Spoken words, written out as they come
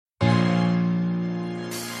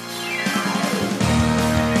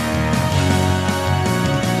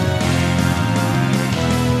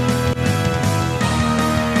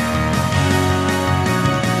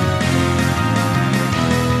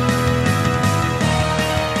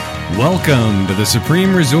Welcome to the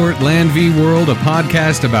Supreme Resort Land v World, a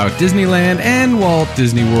podcast about Disneyland and Walt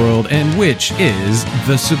Disney World, and which is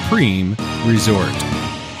the Supreme Resort.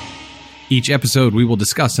 Each episode, we will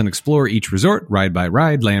discuss and explore each resort, ride by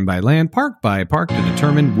ride, land by land, park by park, to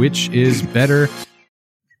determine which is better.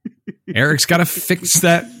 Eric's got to fix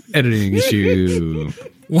that editing issue.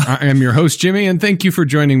 I am your host, Jimmy, and thank you for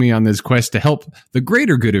joining me on this quest to help the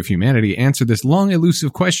greater good of humanity answer this long,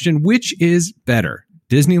 elusive question: which is better,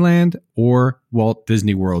 Disneyland or Walt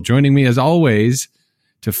Disney World? Joining me, as always,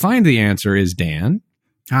 to find the answer is Dan.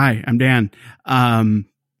 Hi, I'm Dan.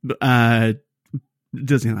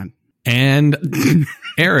 Disneyland. And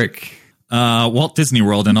Eric. Walt Disney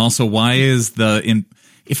World. And also, why is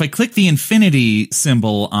if I click the infinity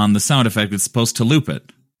symbol on the sound effect, it's supposed to loop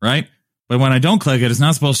it, right? But when I don't click it, it's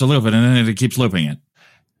not supposed to loop it, and then it keeps looping it.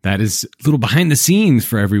 That is a little behind the scenes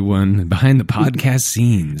for everyone, behind the podcast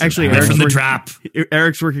scenes. Actually,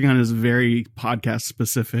 Eric's working on his very podcast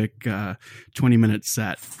specific 20-minute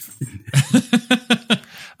set.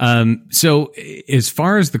 So as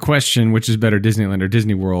far as the question, which is better, Disneyland or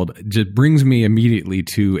Disney World, just brings me immediately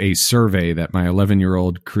to a survey that my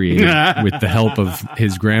 11-year-old created with the help of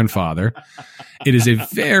his grandfather. It is a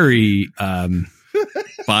very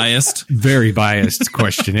very biased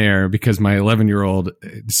questionnaire because my 11-year-old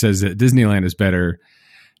says that Disneyland is better.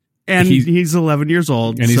 And he's 11 years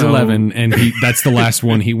old. And he's 11, and that's the last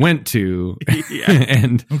one he went to. Yeah.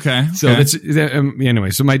 And okay. So that's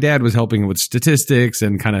anyway. So my dad was helping with statistics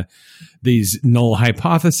and kind of these null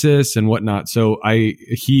hypothesis and whatnot. So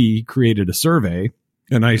he created a survey,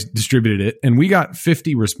 and I distributed it, and we got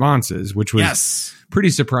 50 responses, which was pretty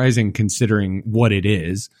surprising considering what it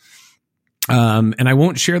is. And I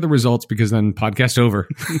won't share the results because then podcast over.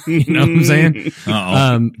 You know what I'm saying?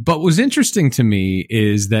 But what was interesting to me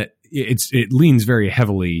is that it leans very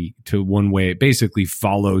heavily to one way. It basically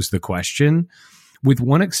follows the question, with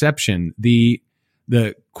one exception. The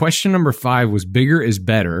question number 5 was bigger is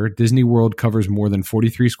better. Disney World covers more than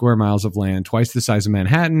 43 square miles of land, twice the size of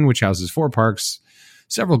Manhattan, which houses 4 parks,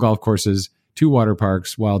 several golf courses, 2 water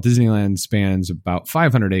parks, while Disneyland spans about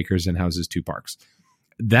 500 acres and houses 2 parks.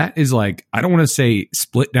 That is like, I don't want to say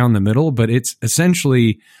split down the middle, but it's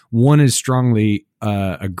essentially 1 is strongly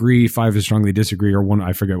agree, 5 is strongly disagree, or 1,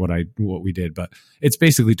 I forget what we did, but it's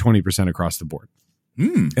basically 20% across the board.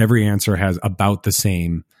 Every answer has about the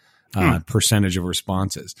same percentage of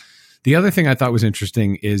responses. The other thing I thought was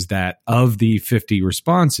interesting is that of the 50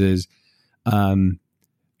 responses, more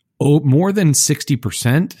than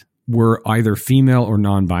 60% were either female or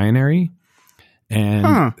non-binary. And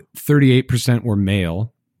 38% were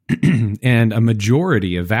male, and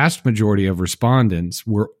a vast majority of respondents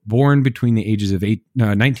were born between the ages of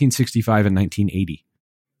 1965 and 1980.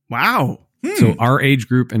 Wow. So our age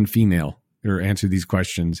group and female answered these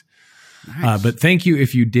questions. Nice. But thank you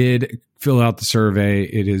if you did fill out the survey.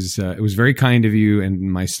 It was very kind of you, and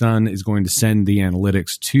my son is going to send the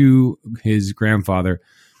analytics to his grandfather,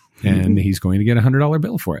 and he's going to get a $100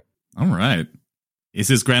 bill for it. All right. Is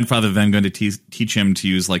his grandfather then going to teach him to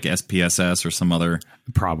use like SPSS or some other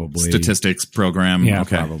statistics program? Yeah,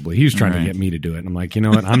 okay. Probably. He was trying to get me to do it. And I'm like, you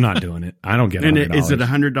know what? I'm not doing it. I don't get $100. And is it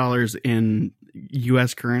 $100 in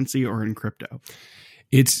U.S. currency or in crypto?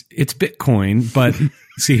 It's Bitcoin, but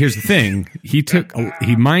see, here's the thing. He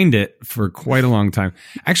mined it for quite a long time.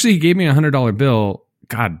 Actually, he gave me a $100 bill,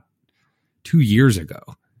 2 years ago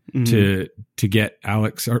to get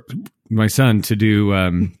Alex, or my son, to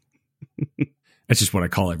do that's just what I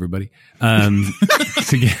call everybody.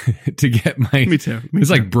 To get my, me too. It's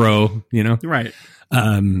like bro, you know, right?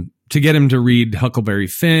 To get him to read Huckleberry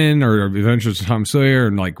Finn or Adventures of Tom Sawyer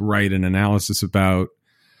and like write an analysis about,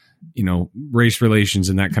 you know, race relations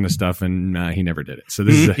and that kind of stuff, and he never did it. So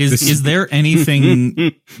is there anything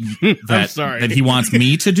that he wants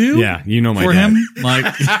me to do? Yeah, you know, for him,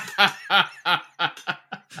 like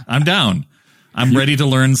I'm down. I'm ready to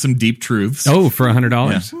learn some deep truths. Oh, for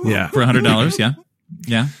 $100? Yeah. For $100,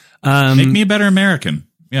 yeah. Make me a better American.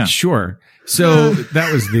 Yeah. Sure. So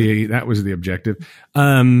that was the objective.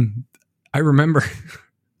 I remember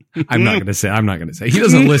I'm not going to say. He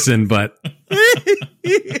doesn't listen, but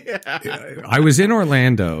I was in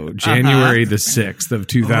Orlando, January the 6th of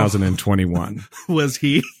 2021. Was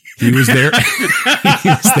he? He was there. He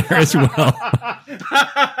was there as well.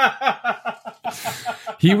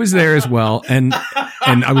 He was there as well, and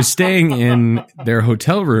I was staying in their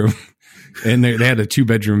hotel room, and they had a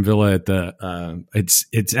 2-bedroom villa at the it's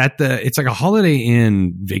like a Holiday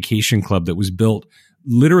Inn vacation club that was built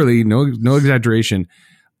literally, no exaggeration.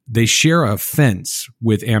 They share a fence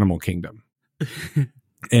with Animal Kingdom.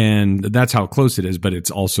 And that's how close it is, but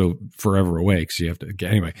it's also forever away because you have to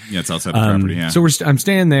get anyway. Yeah, it's outside the property. Yeah. So I'm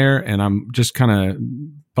staying there, and I'm just kind of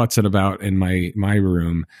putzing about in my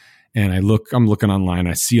room, and I'm looking online.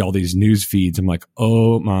 I see all these news feeds. I'm like,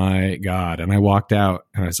 oh my God! And I walked out,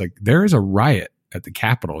 and I was like, there is a riot at the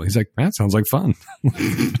Capitol. He's like, that sounds like fun.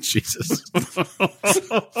 Jesus.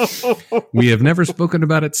 We have never spoken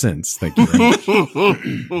about it since. Thank you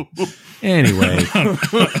very much. Anyway.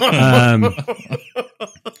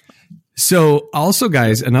 So also,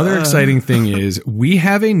 guys, another exciting thing is we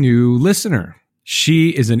have a new listener. She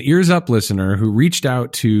is an Ears Up listener who reached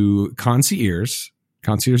out to concierge,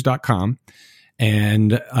 concierge.com.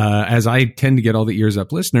 And as I tend to get all the Ears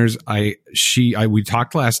Up listeners, we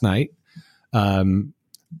talked last night.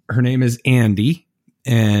 Her name is Andy,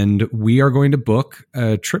 and we are going to book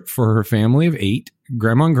a trip for her family of 8,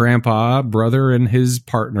 grandma and grandpa, brother and his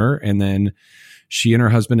partner, and then she and her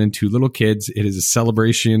husband and 2 little kids. It is a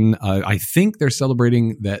celebration. I think they're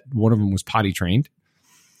celebrating that one of them was potty trained.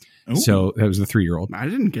 Ooh. So that was the 3-year-old. I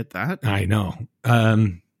didn't get that. I know.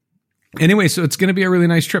 Anyway, so it's going to be a really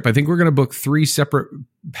nice trip. I think we're going to book 3 separate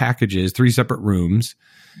packages, 3 separate rooms.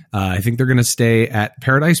 I think they're going to stay at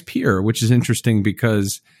Paradise Pier, which is interesting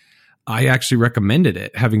because I actually recommended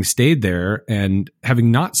it, having stayed there and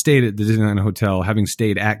having not stayed at the Disneyland Hotel, having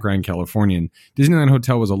stayed at Grand Californian. Disneyland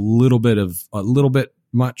Hotel was a little bit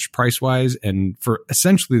much price wise, and for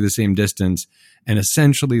essentially the same distance and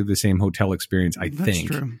essentially the same hotel experience, I think.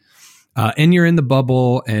 That's true. And you're in the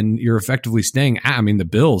bubble, and you're effectively staying the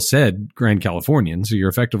bill said Grand Californian, so you're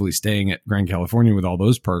effectively staying at Grand Californian with all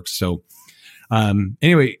those perks. So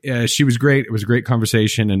anyway, she was great. It was a great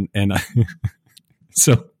conversation. And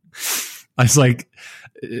so I was like,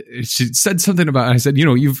 she said something about, I said,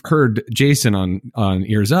 you've heard Jason on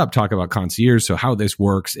Ears Up talk about concierge. So how this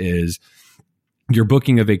works is you're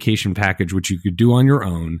booking a vacation package, which you could do on your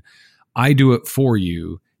own. I do it for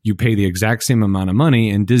you. You pay the exact same amount of money,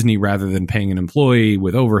 and Disney, rather than paying an employee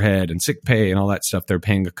with overhead and sick pay and all that stuff, they're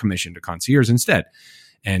paying a commission to concierge instead.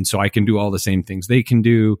 And so I can do all the same things they can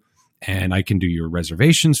do. And I can do your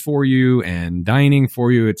reservations for you and dining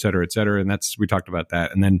for you, et cetera, et cetera. And we talked about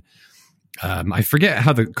that. And then I forget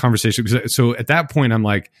how the conversation was. So at that point, I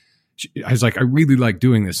was like, I really like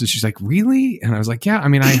doing this. And she's like, really? And I was like, yeah,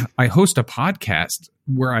 I host a podcast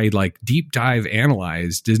where I like deep dive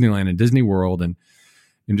analyze Disneyland and Disney World and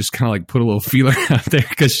just kind of like put a little feeler out there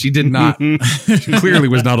because she clearly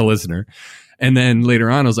was not a listener. And then later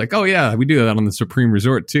on, I was like, oh yeah, we do that on the Supreme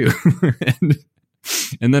Resort too.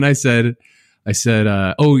 And then I said, because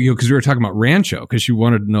we were talking about Rancho, because she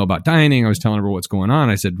wanted to know about dining. I was telling her what's going on.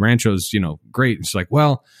 I said, Rancho's, great. And she's like,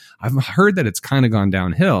 well, I've heard that it's kind of gone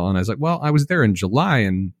downhill. And I was like, well, I was there in July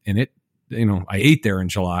and it, I ate there in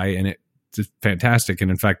July and it's fantastic. And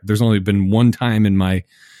in fact, there's only been one time in my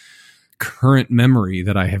current memory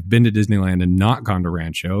that I have been to Disneyland and not gone to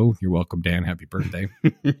Rancho. You're welcome, Dan. Happy birthday.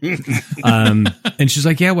 And she's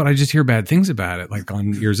like, yeah, well, I just hear bad things about it, like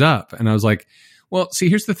on Ears Up. And I was like, well, see,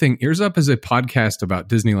 here's the thing. Ears Up is a podcast about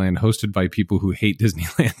Disneyland hosted by people who hate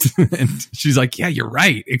Disneyland. And she's like, yeah, you're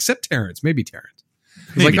right. Except Terrence. Maybe Terrence.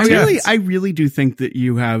 I really do think that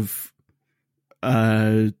you have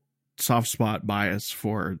a soft spot bias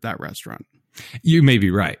for that restaurant. You may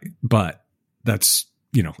be right, but that's,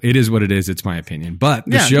 it is what it is. It's my opinion. But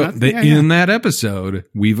the show, in that episode,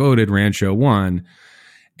 we voted Rancho won.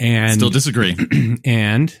 And still disagree.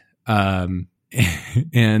 And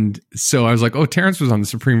so I was like, oh, Terrence was on the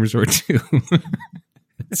Supreme Resort too.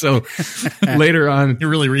 So later on, you're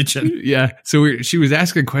really reaching. Yeah. So she was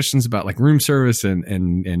asking questions about like room service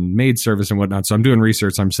and maid service and whatnot. So I'm doing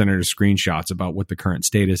research. I'm sending her screenshots about what the current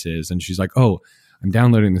status is. And she's like, oh, I'm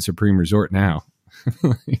downloading the Supreme Resort now.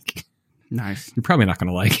 Nice. You're probably not going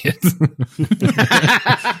to like it.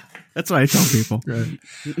 That's what I tell people. Right.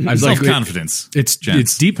 I was self-confidence. It's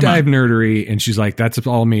deep dive nerdery. And she's like, that's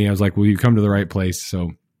all me. I was like, well, you come to the right place.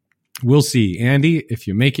 So we'll see. Andy, if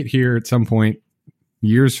you make it here at some point,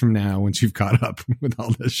 years from now, once you've caught up with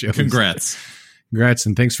all this show. Congrats.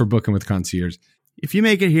 And thanks for booking with Concierge. If you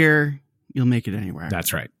make it here, you'll make it anywhere.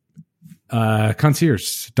 That's right.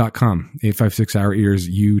 Concierge.com, 856 Our Ears.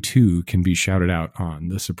 You too can be shouted out on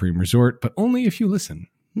the Supreme Resort, but only if you listen.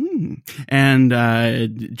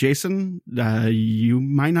 And Jason, you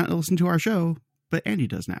might not listen to our show, but Andy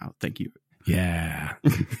does now. Thank you. Yeah.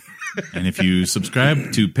 And if you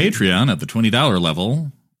subscribe to Patreon at the $20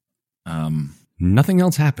 level, nothing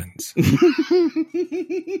else happens.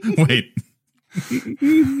 Wait.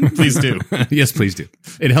 Please do. Yes, please do.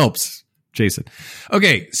 It helps, Jason.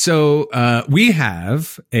 Okay, so we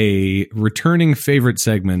have a returning favorite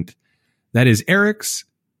segment that is Eric's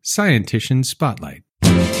Scientician Spotlight.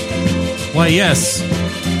 Why, yes,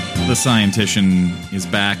 the scientician is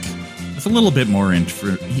back with a little bit more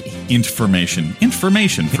information.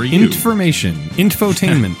 Information for you. Information.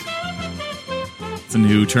 Infotainment. It's a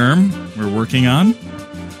new term we're working on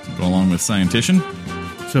to go along with scientician.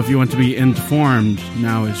 So if you want to be informed,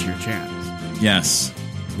 now is your chance. Yes.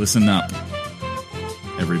 Listen up,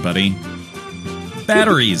 everybody.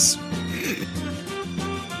 Batteries.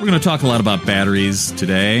 We're going to talk a lot about batteries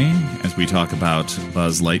today as we talk about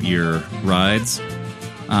Buzz Lightyear rides.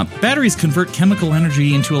 Batteries convert chemical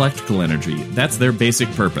energy into electrical energy. That's their basic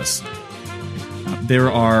purpose. There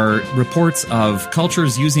are reports of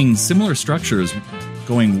cultures using similar structures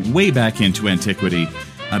going way back into antiquity,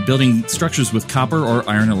 building structures with copper or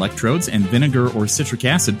iron electrodes and vinegar or citric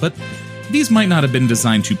acid, but these might not have been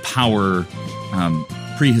designed to power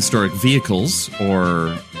prehistoric vehicles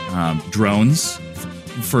or drones,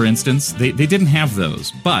 for instance. They didn't have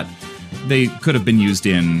those, but they could have been used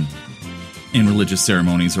in religious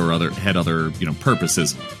ceremonies or had other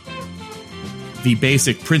purposes. The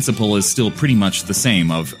basic principle is still pretty much the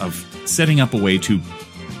same of setting up a way to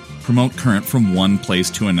promote current from one place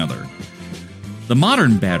to another. The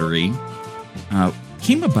modern battery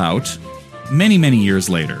came about many, many years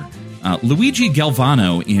later. Luigi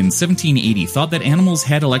Galvano in 1780 thought that animals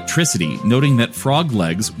had electricity, noting that frog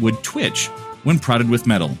legs would twitch when prodded with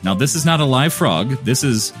metal. Now, this is not a live frog. This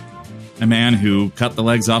is a man who cut the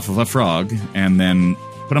legs off of a frog and then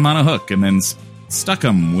put them on a hook and then stuck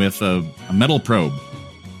them with a metal probe.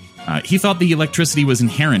 He thought the electricity was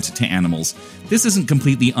inherent to animals. This isn't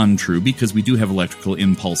completely untrue because we do have electrical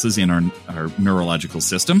impulses in our neurological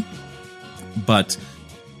system, but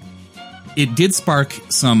it did spark,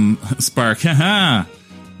 haha,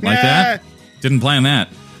 like that? Didn't plan that.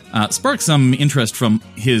 Sparked some interest from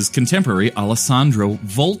his contemporary Alessandro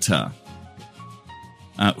Volta,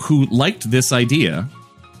 who liked this idea.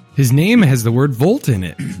 His name has the word volt in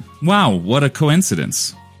it. Wow, what a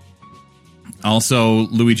coincidence. Also,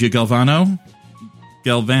 Luigi Galvanic.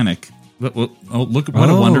 Oh, look, what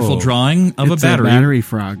a wonderful drawing of a battery. A battery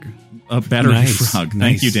frog. A battery frog.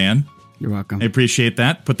 Thank you, Dan. You're welcome. I appreciate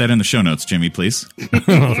that. Put that in the show notes, Jimmy, please.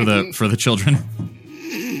 for the children.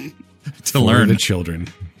 To learn. For the children.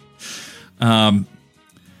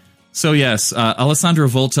 So yes, Alessandro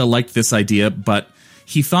Volta liked this idea, but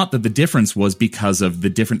he thought that the difference was because of the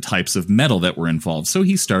different types of metal that were involved. So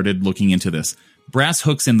he started looking into this. Brass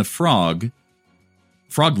hooks in the frog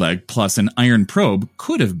leg plus an iron probe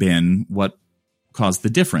could have been what caused the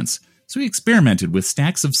difference. So he experimented with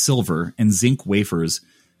stacks of silver and zinc wafers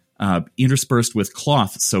interspersed with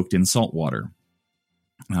cloth soaked in salt water.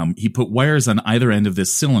 He put wires on either end of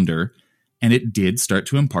this cylinder, and it did start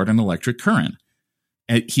to impart an electric current.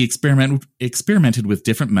 He experimented with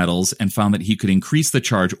different metals and found that he could increase the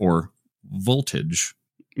charge or voltage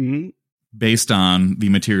based on the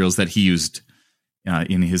materials that he used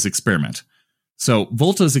in his experiment. So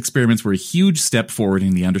Volta's experiments were a huge step forward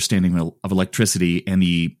in the understanding of electricity and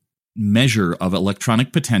the measure of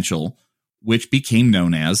electronic potential, which became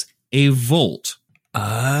known as a volt.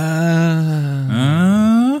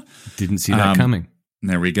 Didn't see that coming.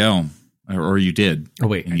 There we go. Or you did. Oh,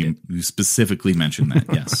 wait. And you specifically mentioned that,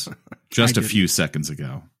 yes. Just a few seconds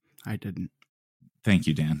ago. I didn't. Thank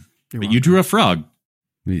you, Dan. You're but welcome. you drew a frog.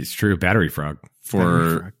 It's true. Battery frog.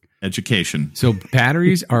 For education. So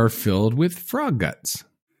batteries are filled with frog guts.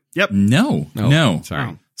 Yep. No.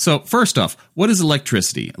 Sorry. Oh. So first off, what is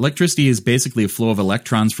electricity? Electricity is basically a flow of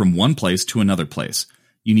electrons from one place to another place.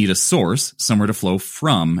 You need a source, somewhere to flow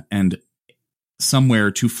from, and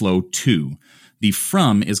somewhere to flow to. The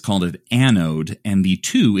from is called an anode, and the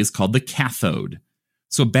to is called the cathode.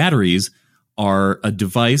 So batteries are a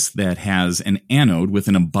device that has an anode with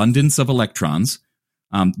an abundance of electrons.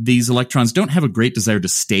 These electrons don't have a great desire to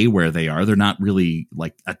stay where they are. They're not really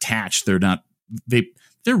like attached. They're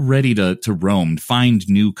ready to roam, find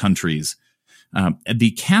new countries.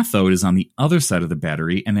 The cathode is on the other side of the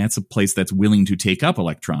battery, and that's a place that's willing to take up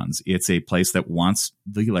electrons. It's a place that wants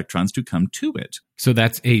the electrons to come to it. So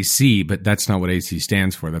that's AC, but that's not what AC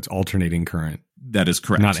stands for. That's alternating current. That is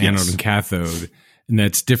correct. Not anode and cathode. And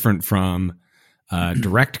that's different from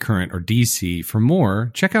direct current or DC. For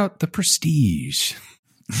more, check out The Prestige.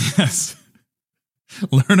 Yes.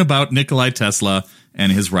 Learn about Nikolai Tesla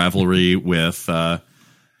and his rivalry with...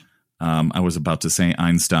 I was about to say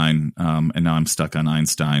Einstein, and now I'm stuck on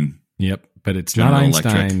Einstein. Yep, but it's General not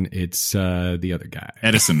Einstein. Electric. It's the other guy.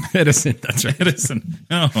 Edison. Edison, that's right. Edison.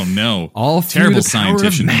 Oh, no. All through Terrible the power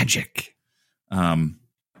scientician. of magic.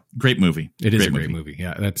 Great movie. It is a great movie.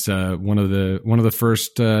 Yeah, that's one of the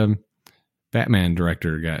first Batman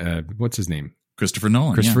director guy. What's his name? Christopher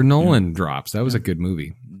Nolan. Christopher Nolan drops. That was a good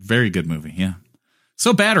movie. Very good movie. Yeah.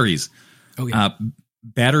 So batteries. Oh yeah.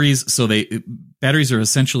 Batteries. So batteries are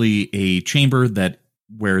essentially a chamber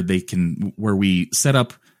where we set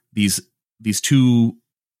up these two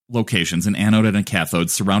locations, an anode and a cathode,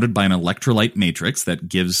 surrounded by an electrolyte matrix that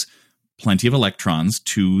gives plenty of electrons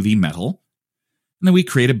to the metal. And then we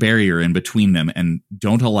create a barrier in between them and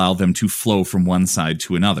don't allow them to flow from one side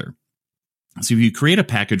to another. So if you create a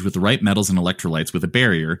package with the right metals and electrolytes with a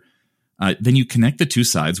barrier, then you connect the two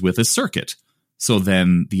sides with a circuit. So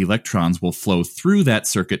then the electrons will flow through that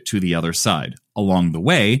circuit to the other side. Along the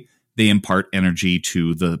way, they impart energy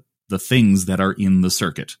to the things that are in the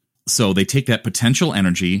circuit. So they take that potential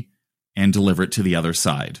energy and deliver it to the other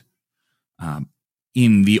side.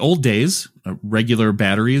 In the old days, regular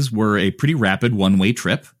batteries were a pretty rapid one-way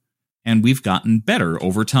trip, and we've gotten better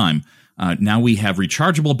over time. Now we have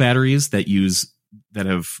rechargeable batteries that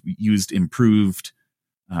have used improved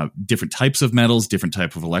different types of metals, different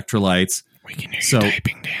type of electrolytes. We can hear you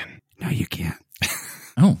typing, Dan. No, you can't.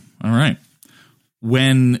 Oh, all right.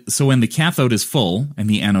 When the cathode is full and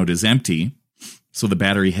the anode is empty, so the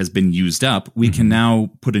battery has been used up, we can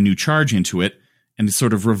now put a new charge into it and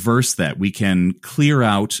sort of reverse that. We can clear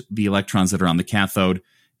out the electrons that are on the cathode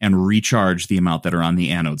and recharge the amount that are on the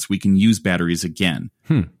anodes. We can use batteries again.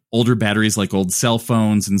 Older batteries, like old cell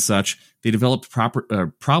phones and such, they developed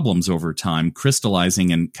problems over time,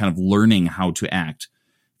 crystallizing and kind of learning how to act.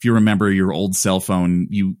 If you remember your old cell phone,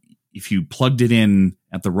 if you plugged it in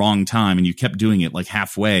at the wrong time and you kept doing it like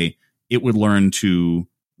halfway, it would learn to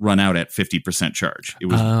run out at 50% charge.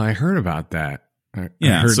 I heard about that. I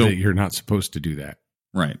heard that you're not supposed to do that.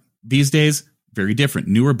 Right. These days, very different.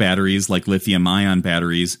 Newer batteries like lithium-ion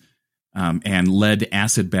batteries and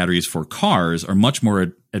lead-acid batteries for cars are much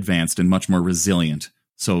more advanced and much more resilient.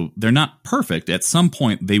 So they're not perfect. At some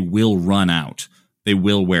point, they will run out. They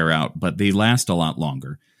will wear out, but they last a lot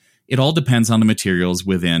longer. It all depends on the materials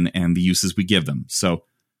within and the uses we give them. So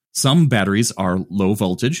some batteries are low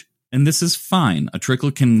voltage, and this is fine. A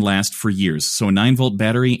trickle can last for years. So a 9-volt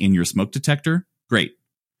battery in your smoke detector, great.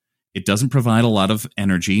 It doesn't provide a lot of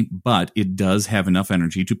energy, but it does have enough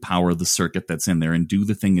energy to power the circuit that's in there and do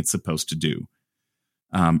the thing it's supposed to do.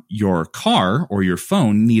 Your car or your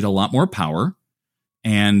phone need a lot more power,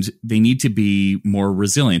 and they need to be more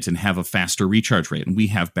resilient and have a faster recharge rate. And we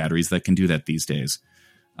have batteries that can do that these days.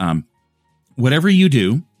 Whatever you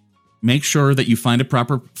do, make sure that you find a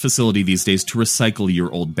proper facility these days to recycle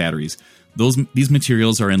your old batteries. These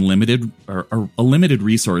materials are a limited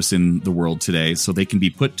resource in the world today, so they can be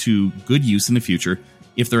put to good use in the future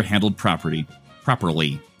if they're handled properly.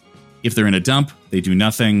 If they're in a dump, they do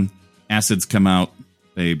nothing. Acids come out,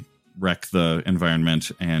 they wreck the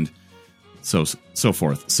environment, and so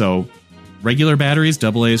forth. So regular batteries,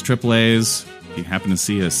 AA's, AAA's, if you happen to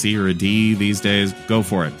see a C or a D these days, go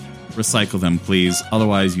for it. Recycle them, please.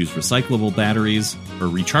 Otherwise, use recyclable batteries or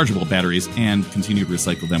rechargeable batteries and continue to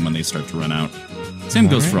recycle them when they start to run out. Same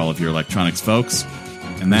goes for all of your electronics, folks.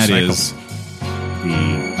 And that is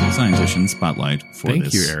the Scientician Spotlight for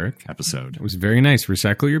Thank you, Eric. Episode. It was very nice.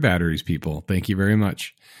 Recycle your batteries, people. Thank you very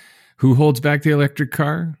much. Who holds back the electric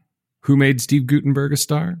car? Who made Steve Gutenberg a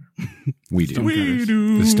star? We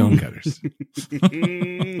do. The Stonecutters.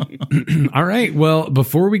 All right. Well,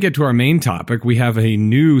 before we get to our main topic, we have a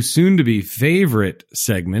new, soon-to-be favorite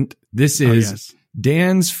segment. This is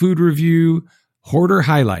Dan's Food Review Hoarder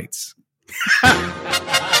Highlights.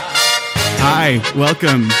 Hi,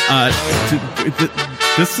 welcome.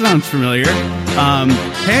 This sounds familiar.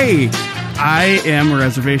 Hey, I am a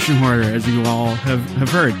reservation hoarder, as you all have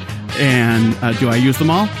heard. And do I use them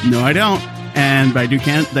all? No, I don't. And I do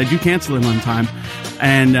cancel them on time.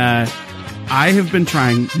 And I have been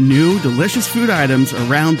trying new delicious food items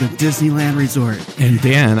around the Disneyland Resort. And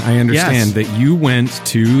Dan, I understand that you went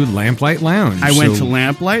to Lamplight Lounge. I went to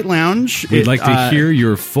Lamplight Lounge. We'd like to hear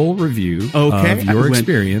your full review of your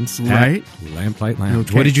experience at Lamplight Lounge.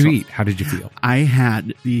 Okay, what did you eat? How did you feel? I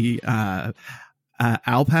had the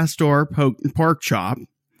Al Pastor pork chop,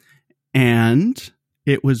 and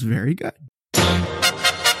it was very good.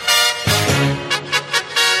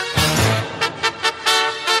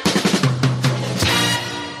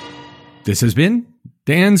 This has been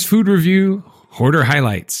Dan's Food Review Hoarder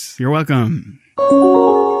Highlights. You're welcome.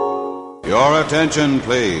 Your attention,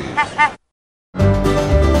 please.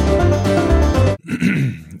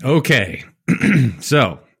 Okay.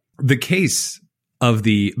 So, the case of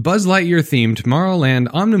the Buzz Lightyear themed Tomorrowland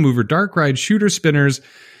Omnimover Dark Ride Shooter Spinners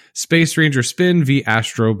Space Ranger Spin v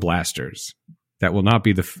Astro Blasters. That will not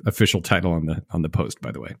be the official title on the post,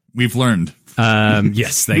 by the way. We've learned.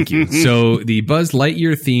 Yes, thank you. So the Buzz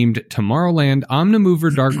Lightyear themed Tomorrowland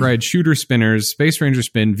Omnimover Dark Ride Shooter Spinners Space Ranger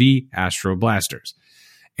Spin v Astro Blasters.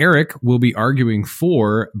 Eric will be arguing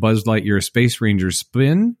for Buzz Lightyear Space Ranger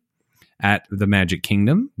Spin at the Magic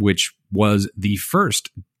Kingdom, which was the first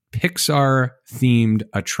Pixar-themed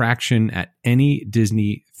attraction at any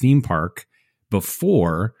Disney theme park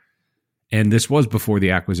before, and this was before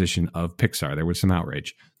the acquisition of Pixar. There was some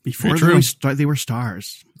outrage. Before they were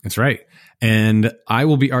stars. That's right. And I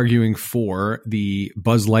will be arguing for the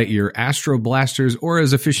Buzz Lightyear Astro Blasters, or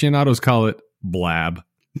as aficionados call it, Blab.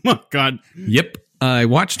 Oh, God. Yep. I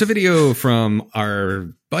watched a video from our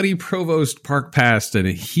buddy Provost Park Past, and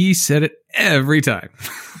he said it every time.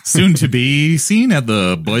 Soon to be seen at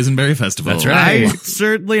the Boysenberry Festival. That's right. I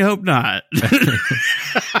certainly hope not.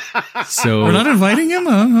 So we're not inviting him?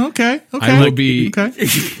 Okay. I will be... Okay.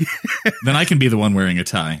 Then I can be the one wearing a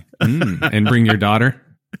tie. And bring your daughter.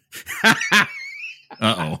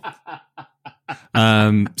 Uh-oh.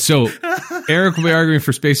 So Eric will be arguing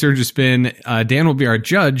for Space Ranger Spin. Dan will be our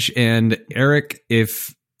judge. And Eric,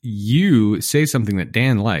 if you say something that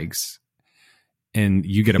Dan likes and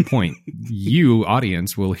you get a point, you,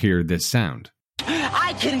 audience, will hear this sound.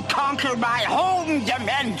 I can conquer my home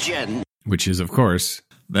dimension. Which is, of course...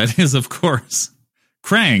 That is, of course,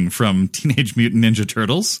 Krang from Teenage Mutant Ninja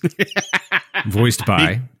Turtles. Voiced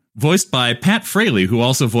by Pat Fraley, who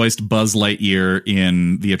also voiced Buzz Lightyear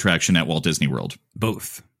in the attraction at Walt Disney World.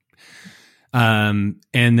 Both. And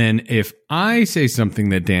then if I say something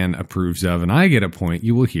that Dan approves of and I get a point,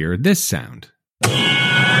 you will hear this sound.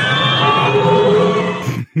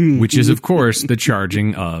 Which is, of course, the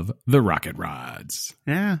charging of the rocket rods.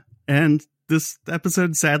 Yeah. And this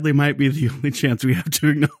episode, sadly, might be the only chance we have to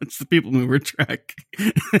acknowledge the People Mover track.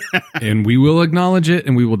 And we will acknowledge it,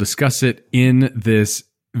 and we will discuss it in this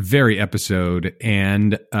very episode.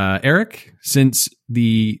 And Eric, since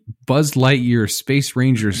the Buzz Lightyear Space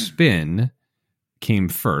Ranger Spin came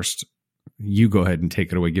first, you go ahead and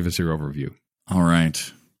take it away. Give us your overview. All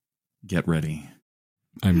right. Get ready.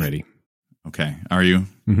 I'm ready. Okay. Are you?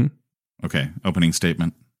 Mm-hmm. Okay. Opening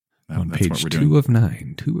statement. On That's page what we're 2 doing. of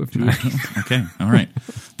 9. 2 of 9. Okay. All right.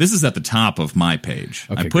 This is at the top of my page.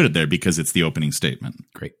 Okay, I put it there because it's the opening statement.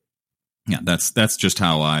 Great. Yeah, that's just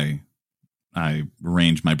how I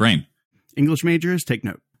arrange my brain. English majors, take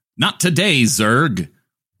note. Not today, Zurg.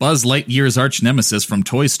 Buzz Lightyear's arch nemesis from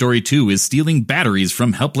Toy Story 2 is stealing batteries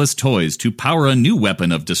from helpless toys to power a new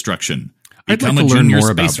weapon of destruction. I'd like Become to a learn junior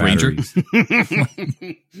more space about ranger.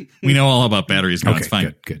 batteries. We know all about batteries now. Okay, It's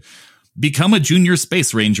fine. good. Become a junior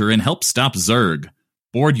space ranger and help stop Zurg.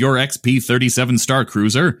 Board your XP-37 Star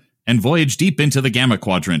Cruiser and voyage deep into the Gamma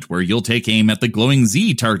Quadrant, where you'll take aim at the glowing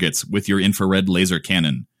Z targets with your infrared laser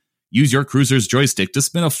cannon. Use your cruiser's joystick to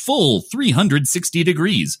spin a full 360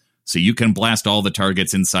 degrees so you can blast all the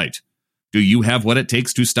targets in sight. Do you have what it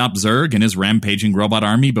takes to stop Zurg and his rampaging robot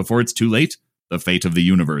army before it's too late? The fate of the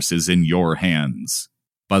universe is in your hands.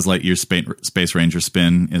 Buzz Lightyear Space Ranger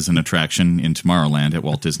Spin is an attraction in Tomorrowland at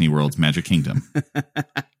Walt Disney World's Magic Kingdom.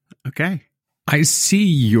 Okay. I see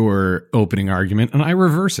your opening argument, and I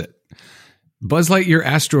reverse it. Buzz Lightyear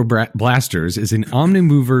Astro Blasters is an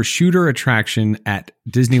Omnimover shooter attraction at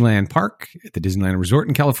Disneyland Park at the Disneyland Resort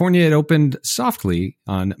in California. It opened softly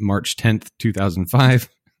on March 10th, 2005.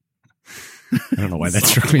 I don't know why that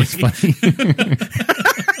struck me as funny.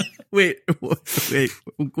 Wait, what's that?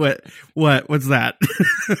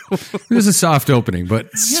 It was a soft opening, but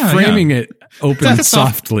Yeah, framing it opened That's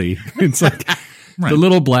soft. softly. It's like Right. the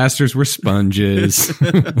little blasters were sponges.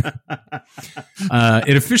 It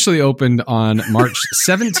officially opened on March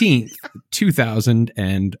 17th,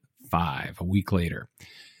 2005, a week later.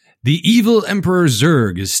 The evil Emperor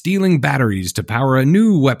Zurg is stealing batteries to power a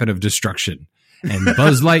new weapon of destruction. And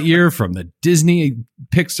Buzz Lightyear from the Disney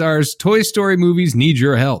Pixar's Toy Story movies need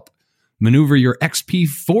your help. Maneuver your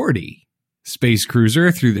XP-40 space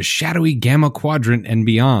cruiser through the shadowy Gamma Quadrant and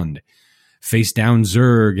beyond. Face down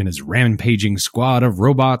Zurg and his rampaging squad of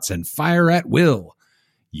robots and fire at will.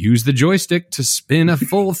 Use the joystick to spin a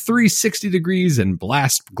full 360 degrees and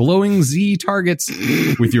blast glowing Z targets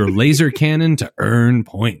with your laser cannon to earn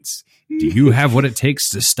points. Do you have what it takes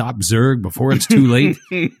to stop Zurg before it's too late?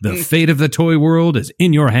 The fate of the toy world is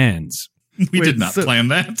in your hands. We Wait, did not so- plan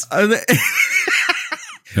that. Are they,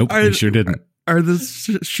 Nope, we sure didn't. are the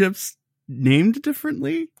ships named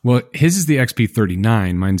differently? Well, his is the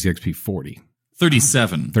XP-39, mine's the XP-40.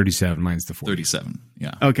 37. 37, mine's the 40. 37.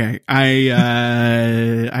 Yeah. Okay,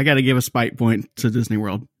 I got to give a spite point to Disney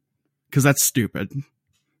World because that's stupid.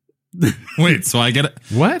 Wait, so I get it.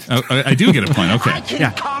 What? I do get a point. Okay. I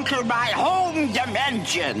can conquer my home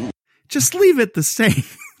dimension. Just leave it the same.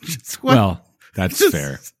 Well, that's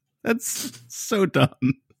fair. That's so dumb.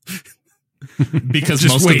 Because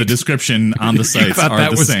Just most wait. of the description on the sites thought are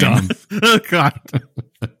that the was same. dumb. Oh, God.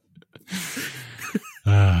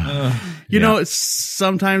 You Yeah. know,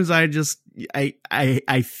 sometimes I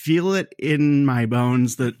feel it in my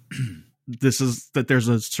bones that there's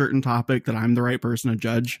a certain topic that I'm the right person to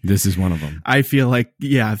judge. This is one of them. I feel like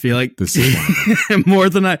This is one of them. more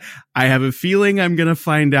than I have a feeling I'm going to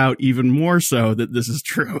find out even more so that this is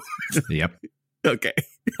true. Yep. Okay.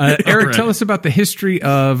 Eric, Right. tell us about the history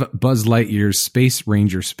of Buzz Lightyear's Space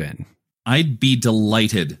Ranger spin. I'd be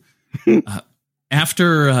delighted.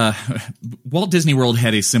 After Walt Disney World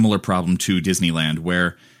had a similar problem to Disneyland,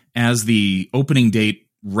 where as the opening date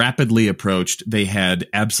rapidly approached, they had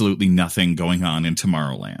absolutely nothing going on in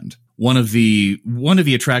Tomorrowland. One of the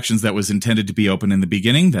attractions that was intended to be open in the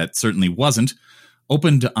beginning, that certainly wasn't,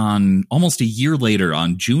 opened on almost a year later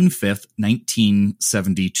on June 5th,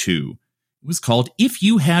 1972. It was called If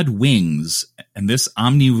You Had Wings, and this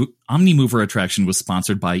Omnimover attraction was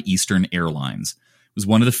sponsored by Eastern Airlines. It was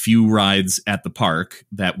one of the few rides at the park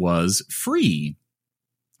that was free.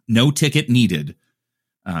 No ticket needed.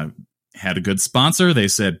 Had a good sponsor. They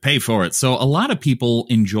said, pay for it. So a lot of people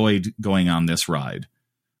enjoyed going on this ride.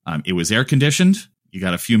 It was air conditioned. You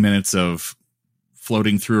got a few minutes of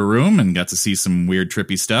floating through a room and got to see some weird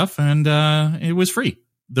trippy stuff. And it was free.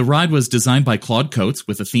 The ride was designed by Claude Coates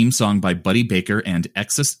with a theme song by Buddy Baker and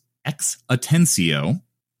Ex Atencio.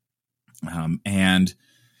 And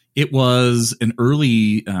it was an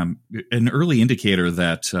early indicator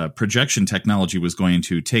that projection technology was going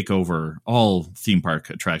to take over all theme park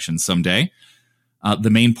attractions someday. The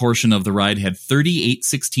main portion of the ride had 38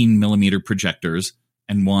 16-millimeter projectors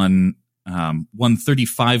and one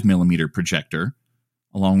 35-millimeter projector,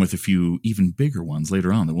 along with a few even bigger ones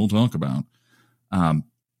later on that we'll talk about.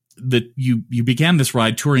 That you began this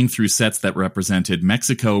ride touring through sets that represented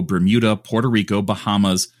Mexico, Bermuda, Puerto Rico,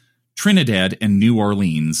 Bahamas, Trinidad, and New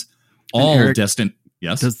Orleans, all Eric, destined.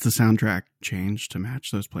 Yes. Does the soundtrack change to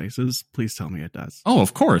match those places? Please tell me it does. Oh,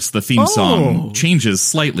 of course. The theme song changes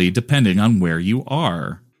slightly depending on where you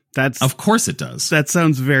are. Of course it does. That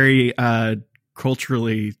sounds very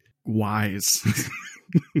culturally wise.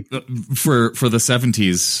 For the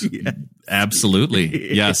 70s, yes.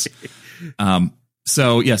 Absolutely. Yes.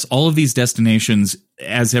 So yes, all of these destinations,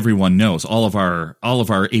 as everyone knows, all of our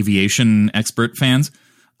aviation expert fans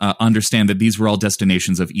understand that these were all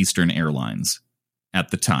destinations of Eastern Airlines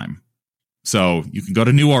at the time. So you can go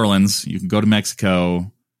to New Orleans, you can go to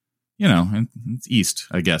Mexico, and it's east,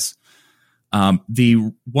 I guess.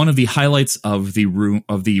 One of the highlights of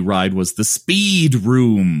the ride was the speed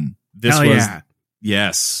room. This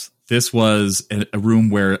was a room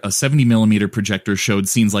where a 70-millimeter projector showed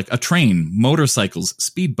scenes like a train, motorcycles,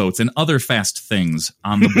 speedboats, and other fast things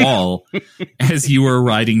on the wall as you were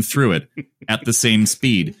riding through it at the same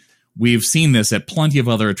speed. We've seen this at plenty of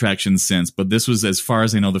other attractions since, but this was, as far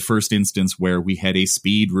as I know, the first instance where we had a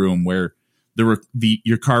speed room where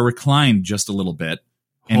your car reclined just a little bit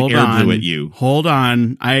and air blew at you. Hold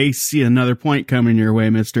on. I see another point coming your way,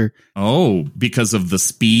 mister. Oh, because of the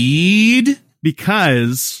speed?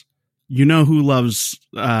 Because you know who loves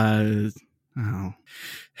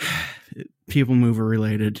people mover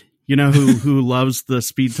related. You know who loves the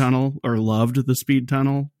speed tunnel or loved the speed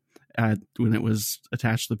tunnel when it was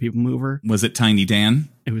attached to the people mover? Was it Tiny Dan?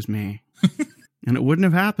 It was me. And it wouldn't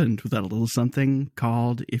have happened without a little something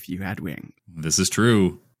called If You Had Wings. This is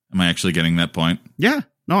true. Am I actually getting that point? Yeah.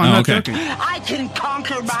 No, I'm not joking. I can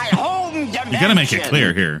conquer my home dimension. You got to make it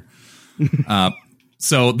clear here.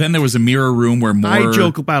 So then there was a mirror room where more... I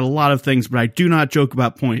joke about a lot of things, but I do not joke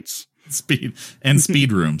about points. Speed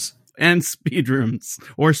rooms. And speed rooms.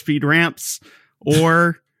 Or speed ramps.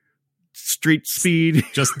 Or street speed.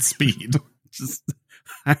 Just speed.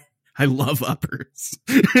 I love uppers.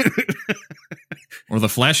 Or the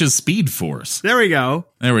Flash's Speed Force. There we go.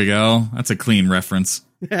 That's a clean reference.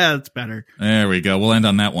 Yeah, that's better. There we go. We'll end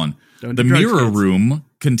on that one. The mirror room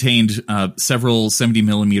contained several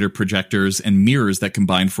 70-millimeter projectors and mirrors that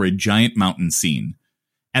combined for a giant mountain scene.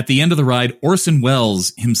 At the end of the ride, Orson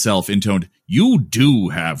Welles himself intoned, "You do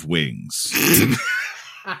have wings."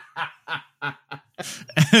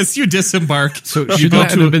 As you disembark. So should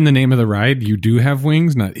that have been the name of the ride? You do have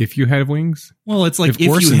wings, not if you had wings? Well, it's like if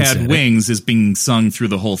you had wings is being sung through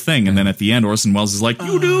the whole thing. And then at the end, Orson Welles is like,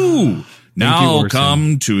 you do. Now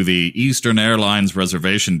come to the Eastern Airlines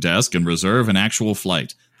reservation desk and reserve an actual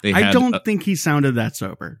flight. I don't think he sounded that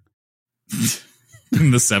sober.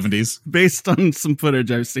 in the 70s based on some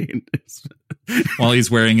footage I've seen. while he's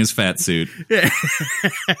wearing his fat suit.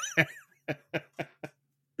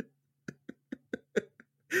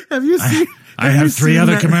 Have you seen? I have 3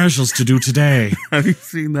 other commercials to do today. Have you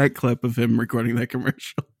seen that clip of him recording that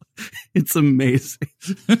commercial? It's amazing.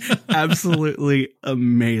 Absolutely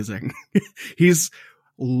amazing. He's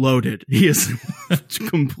loaded. He is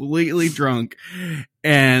completely drunk.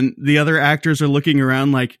 And the other actors are looking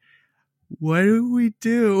around like, what do we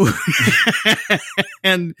do?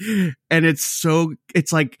 and it's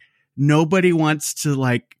like nobody wants to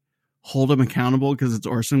like hold him accountable because it's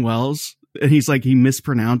Orson Welles. And he's like, he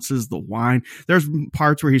mispronounces the wine. There's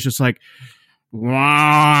parts where he's just like,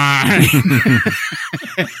 wine.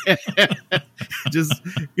 Just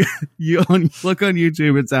look on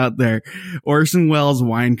YouTube. It's out there. Orson Welles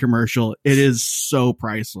wine commercial. It is so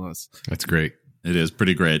priceless. That's great. It is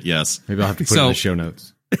pretty great. Yes. Maybe I'll have to put it in the show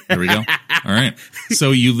notes. There we go. All right.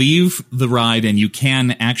 So you leave the ride and you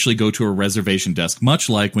can actually go to a reservation desk, much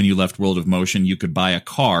like when you left World of Motion. You could buy a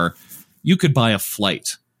car. You could buy a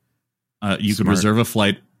flight. You could reserve a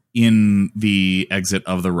flight in the exit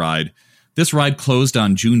of the ride. This ride closed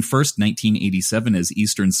on June 1st, 1987, as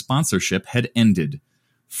Eastern's sponsorship had ended.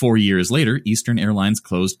 4 years later, Eastern Airlines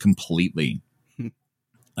closed completely.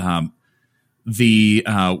 The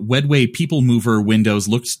Wedway People Mover windows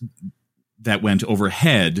that went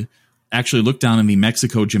overhead actually looked down in the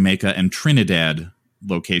Mexico, Jamaica, and Trinidad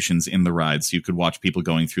locations in the ride, so you could watch people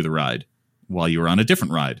going through the ride while you were on a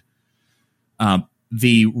different ride.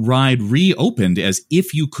 The ride reopened as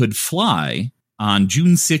If You Could Fly on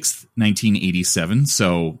June 6th, 1987.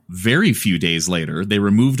 So very few days later, they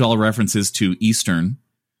removed all references to Eastern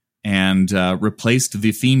and replaced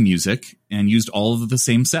the theme music and used all of the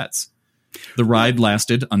same sets. The ride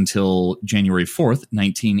lasted until January 4th,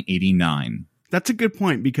 1989. That's a good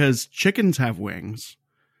point because chickens have wings,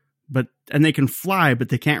 and they can fly, but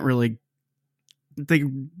they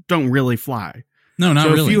don't really fly. No, not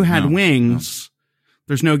so really. If you had wings,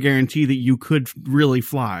 there's no guarantee that you could really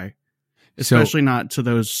fly, especially not to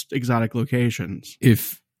those exotic locations.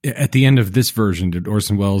 If at the end of this version, did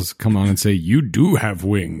Orson Welles come on and say, "You do have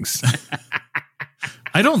wings"?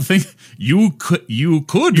 I don't think you could. You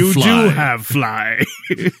fly. Do have fly.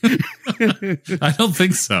 I don't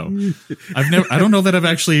think so. I don't know that I've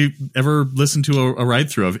actually ever listened to a ride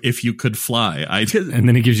through of If You Could Fly. And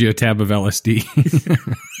then he gives you a tab of LSD.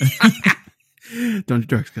 Don't do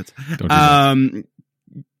drugs, kids. Don't do that.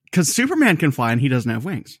 Because Superman can fly and he doesn't have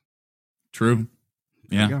wings. True.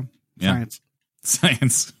 Yeah. There you go. Yeah.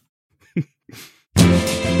 Science.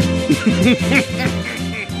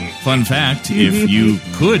 Fun fact,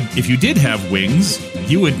 if you did have wings,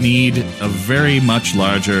 you would need a very much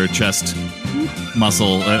larger chest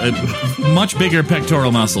muscle, much bigger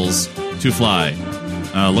pectoral muscles to fly.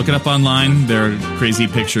 Look it up online. There are crazy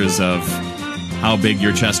pictures of how big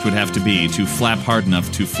your chest would have to be to flap hard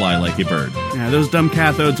enough to fly like a bird. Yeah, those dumb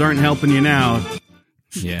cathodes aren't helping you now.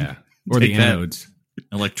 Yeah. Or the anodes.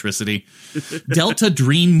 Electricity. Delta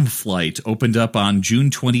Dream Flight opened up on June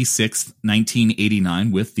 26th,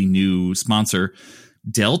 1989 with the new sponsor,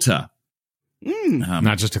 Delta.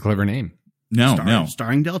 Not just a clever name. No.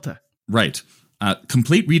 Starring Delta. Right.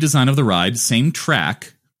 Complete redesign of the ride, same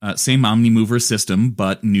track, same OmniMover system,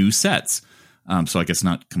 but new sets. So I guess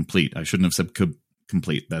not complete. I shouldn't have said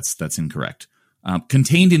complete. That's incorrect.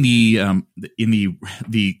 Contained in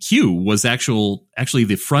the queue was actually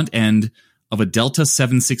the front end of a Delta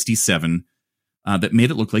 767 that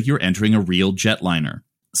made it look like you're entering a real jetliner.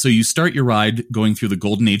 So you start your ride going through the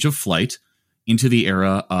golden age of flight into the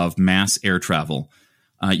era of mass air travel.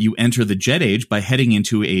 You enter the jet age by heading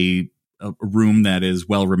into a room that is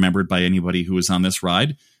well remembered by anybody who was on this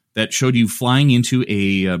ride that showed you flying into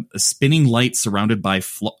a spinning light surrounded by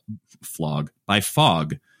fog,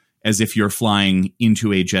 as if you're flying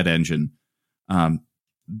into a jet engine.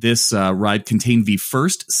 This ride contained the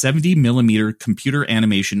first 70mm computer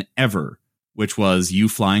animation ever, which was you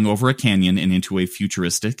flying over a canyon and into a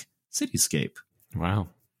futuristic cityscape. Wow.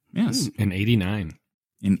 Yes. In 89.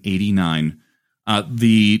 In 89.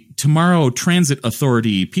 The Tomorrow Transit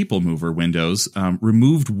Authority People Mover windows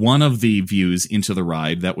removed one of the views into the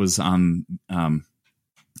ride that was on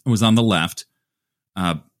the left,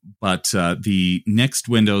 but the next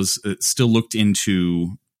windows still looked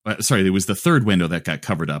into. There was the third window that got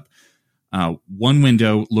covered up. One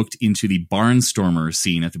window looked into the Barnstormer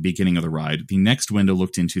scene at the beginning of the ride. The next window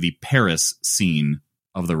looked into the Paris scene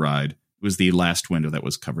of the ride. It was the last window that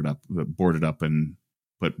was covered up, boarded up, and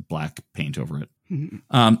put black paint over it.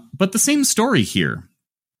 But the same story here.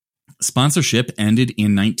 Sponsorship ended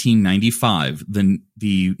in 1995.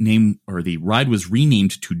 The name or the ride was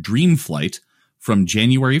renamed to Dream Flight from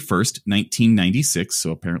January 1st, 1996. So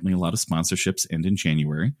apparently a lot of sponsorships end in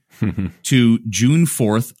January to June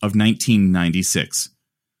 4th of 1996.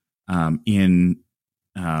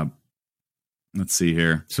 Let's see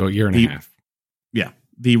here. So a year and a half. Yeah.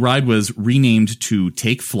 The ride was renamed to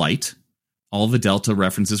Take Flight. All the Delta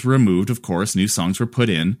references were removed, of course. New songs were put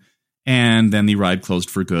in. And then the ride closed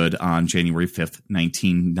for good on January 5th,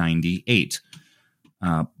 1998.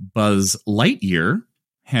 Buzz Lightyear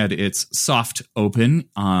had its soft open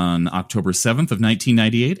on October 7th of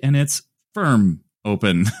 1998, and its firm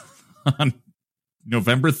open on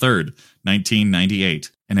November 3rd, 1998.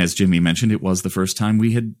 And as Jimmy mentioned, it was the first time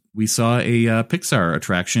we saw a Pixar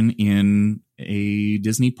attraction in a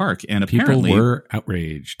Disney park. And apparently people were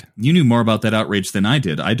outraged. You knew more about that outrage than I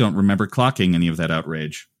did. I don't remember clocking any of that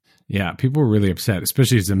outrage. Yeah, people were really upset,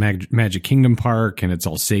 especially as a Magic Kingdom park, and it's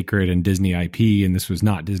all sacred and Disney IP, and this was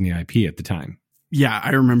not Disney IP at the time. Yeah,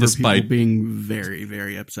 I remember people being very,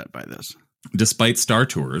 very upset by this. Despite Star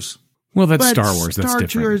Tours. Well, that's Star Wars. That's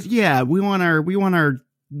different. Star Tours, yeah, we want our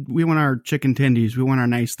chicken tendies. We want our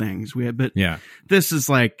nice things. But yeah, this is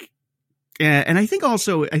like, and I think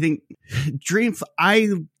I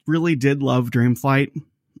really did love Dream Flight.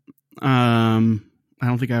 I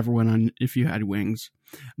don't think I ever went on If You Had Wings.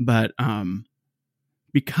 But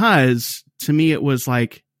because to me it was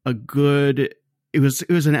like it was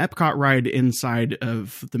an Epcot ride inside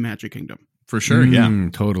of the Magic Kingdom. For sure, yeah.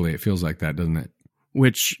 Totally. It feels like that, doesn't it?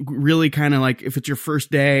 Which really kind of like if it's your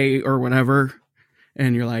first day or whatever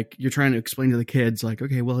and you're trying to explain to the kids like,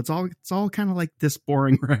 okay, well it's all kind of like this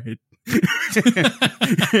boring ride.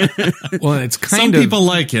 Well, it's some people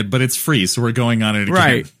like it, but it's free, so we're going on it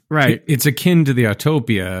again. Right. It's akin to the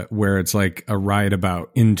Autopia, where it's like a ride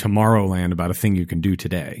in Tomorrowland about a thing you can do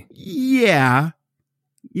today. Yeah.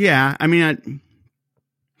 I mean,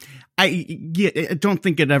 I don't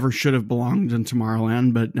think it ever should have belonged in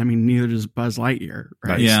Tomorrowland, but I mean, neither does Buzz Lightyear,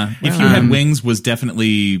 right? Yeah. If You Had Wings was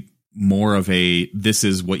definitely more of this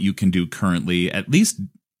is what you can do currently. At least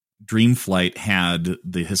Dream Flight had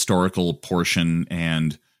the historical portion,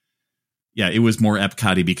 and yeah, it was more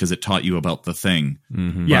Epcot-y because it taught you about the thing.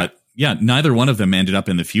 Mm-hmm. But yeah, neither one of them ended up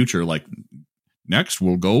in the future like, next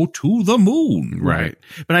we'll go to the moon. Right.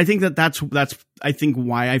 But I think that's I think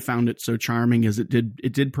why I found it so charming is it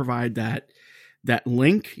did provide that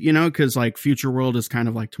link, because like Future World is kind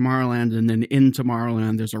of like Tomorrowland, and then in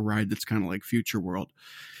Tomorrowland there's a ride that's kind of like Future World.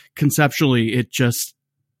 Conceptually, it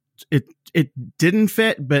didn't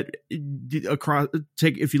fit, but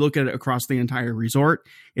if you look at it across the entire resort,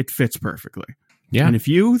 it fits perfectly. Yeah. And if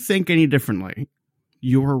you think any differently,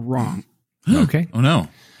 you're wrong. Okay. Oh no.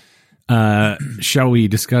 Shall we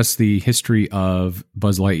discuss the history of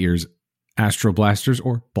Buzz Lightyear's Astro Blasters,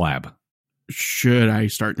 or Blab? Should I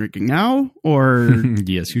start drinking now, or?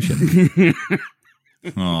 Yes, you should.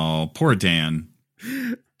 Oh, poor Dan.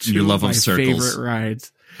 Your love of circles. Favorite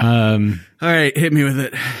rides. All right, hit me with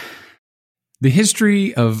it. The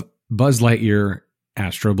history of Buzz Lightyear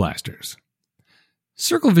Astro Blasters.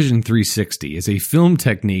 Circle Vision 360 is a film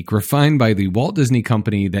technique refined by the Walt Disney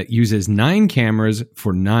Company that uses 9 cameras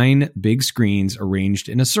for 9 big screens arranged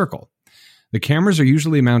in a circle. The cameras are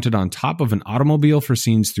usually mounted on top of an automobile for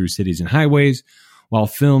scenes through cities and highways, while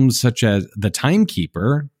films such as The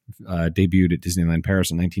Timekeeper, debuted at Disneyland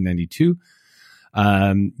Paris in 1992,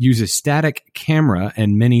 use a static camera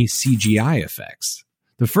and many CGI effects.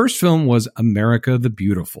 The first film was America the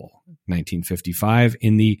Beautiful, 1955,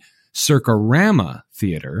 in the Circarama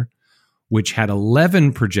Theater, which had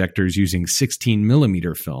 11 projectors using 16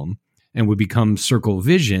 millimeter film, and would become Circle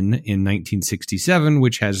Vision in 1967,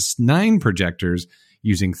 which has 9 projectors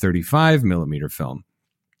using 35 millimeter film.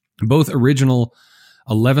 Both original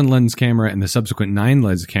 11 lens camera and the subsequent 9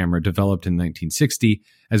 lens camera developed in 1960,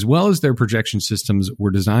 as well as their projection systems,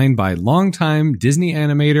 were designed by longtime Disney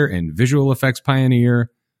animator and visual effects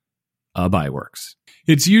pioneer, Iwerks.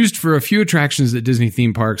 It's used for a few attractions at Disney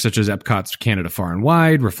theme parks, such as Epcot's Canada Far and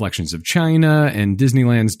Wide, Reflections of China, and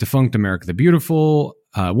Disneyland's defunct America the Beautiful,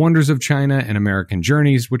 Wonders of China, and American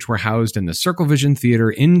Journeys, which were housed in the Circle Vision Theater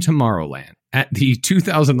in Tomorrowland. At the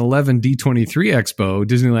 2011 D23 Expo,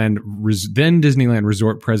 then Disneyland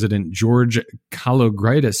Resort President George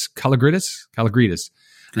Kalogridis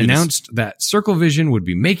announced that Circle Vision would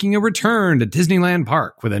be making a return to Disneyland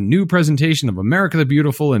Park with a new presentation of America the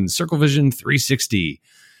Beautiful and Circle Vision 360.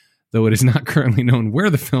 Though it is not currently known where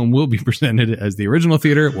the film will be presented, as the original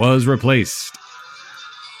theater was replaced.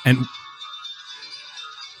 And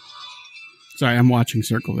sorry, I'm watching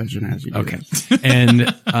Circle Vision as you do. Okay. And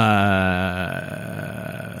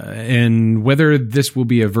and whether this will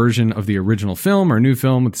be a version of the original film or a new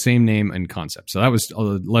film with the same name and concept. So that was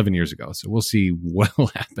 11 years ago. So we'll see what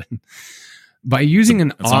will happen. By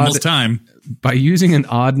using almost time. By using an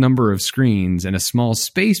odd number of screens and a small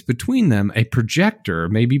space between them, a projector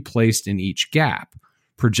may be placed in each gap,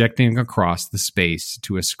 projecting across the space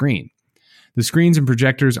to a screen. The screens and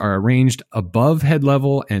projectors are arranged above head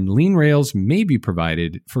level, and lean rails may be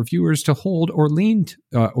provided for viewers to hold or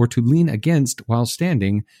to lean against while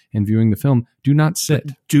standing and viewing the film. Do not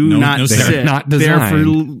sit. Do not sit. They're not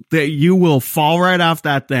designed. You will fall right off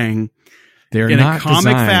that thing. They're in not a comic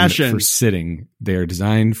designed fashion for sitting. They're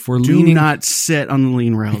designed for Do leaning. Do not sit on the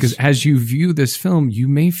lean rails. Because as you view this film, you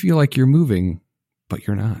may feel like you're moving, but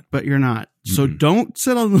you're not. So don't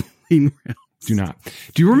sit on the lean rails. Do not.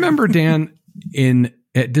 Do you remember, Dan,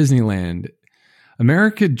 at Disneyland,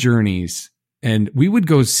 American Journeys, and we would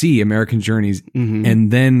go see American Journeys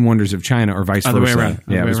and then Wonders of China, or vice versa.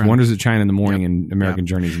 Yeah, it was Wonders of China in the morning and American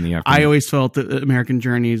Journeys in the afternoon. I always felt that American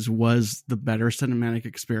Journeys was the better cinematic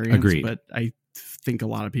experience. Agreed. But I think a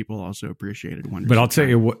lot of people also appreciated Wonders But of I'll tell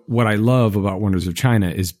China. you what I love about Wonders of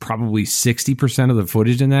China is probably 60% of the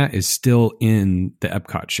footage in that is still in the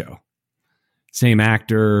Epcot show. Same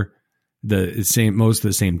actor, most of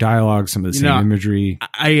the same dialogue, some of the same imagery.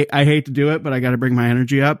 I hate to do it, but I got to bring my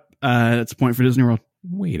energy up. That's a point for Disney World.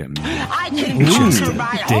 Wait a minute. I can conquer my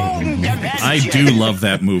home dimension. I do love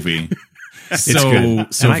that movie.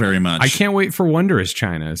 Good. Very much. I can't wait for Wondrous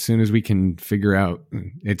China as soon as we can figure out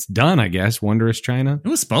it's done, I guess. Wondrous China. It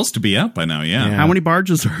was supposed to be out by now, yeah. How many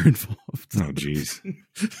barges are involved? Oh, jeez.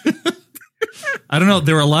 I don't know.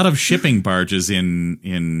 There were a lot of shipping barges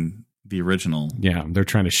in the original. Yeah, they're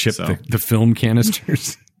trying to ship the film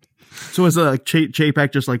canisters. So is it like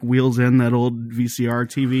Chapek just like wheels in that old VCR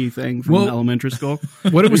TV thing from elementary school?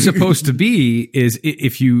 What it was supposed to be is,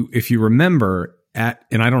 if you remember, and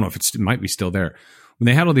I don't know if it might be still there, when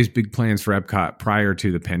they had all these big plans for Epcot prior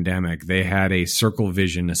to the pandemic, they had a Circle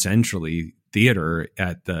Vision, essentially, theater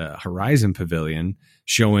at the Horizon Pavilion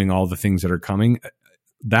showing all the things that are coming.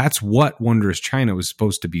 That's what Wondrous China was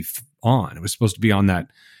supposed to be on. It was supposed to be on that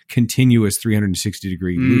continuous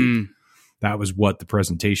 360-degree loop. That was what the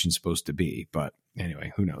presentation's supposed to be. But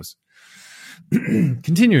anyway, who knows?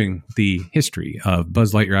 Continuing the history of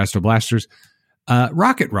Buzz Lightyear Astro Blasters,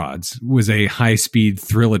 Rocket Rods was a high-speed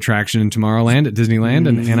thrill attraction in Tomorrowland at Disneyland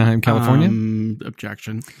in Anaheim, California.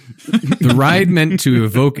 Objection. The ride, meant to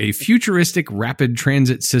evoke a futuristic rapid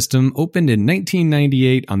transit system, opened in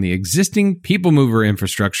 1998 on the existing People Mover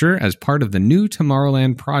infrastructure as part of the new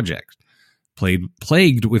Tomorrowland project.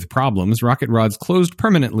 Plagued with problems, Rocket Rods closed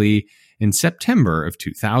permanently in September of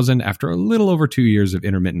 2000 after a little over 2 years of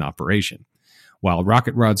intermittent operation. While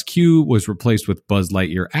Rocket Rod's queue was replaced with Buzz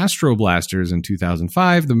Lightyear Astro Blasters in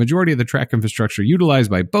 2005, the majority of the track infrastructure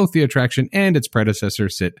utilized by both the attraction and its predecessor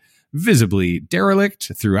sit visibly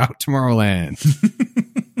derelict throughout Tomorrowland.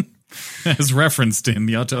 As referenced in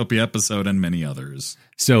the Autopia episode and many others.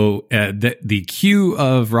 So the queue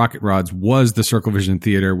of Rocket Rods was the Circle Vision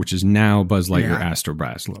Theater, which is now Buzz Lightyear Astro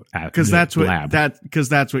Blasters. Because that's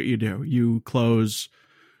what you do. You close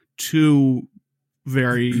two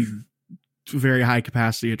very very high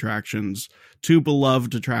capacity attractions, two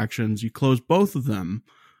beloved attractions. You close both of them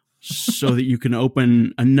so that you can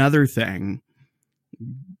open another thing.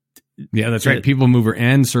 Yeah, that's right. People Mover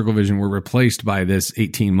and Circle Vision were replaced by this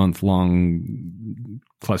 18-month long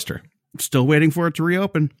cluster. Still waiting for it to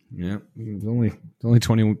reopen. Yeah, it's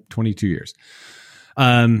only 22 years.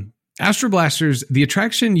 Astro Blasters, the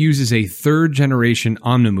attraction uses a third-generation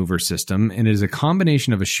Omnimover system and is a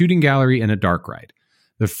combination of a shooting gallery and a dark ride.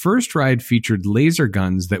 The first ride featured laser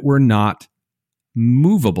guns that were not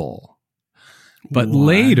movable. But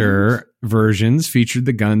later versions featured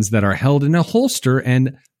the guns that are held in a holster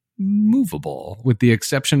and movable, with the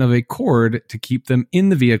exception of a cord to keep them in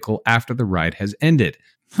the vehicle after the ride has ended.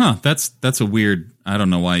 Huh, that's a weird, I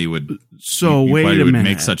don't know why you would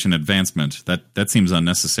make such an advancement. That seems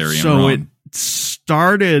unnecessary and wrong. So it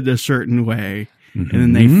started a certain way and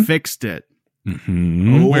then they fixed it.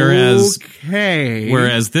 Mm-hmm. Whereas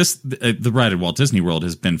this the ride at Walt Disney World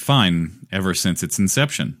has been fine ever since its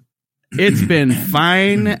inception. It's been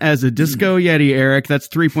fine as a Disco Yeti, Eric. That's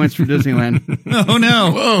 3 points for Disneyland. Oh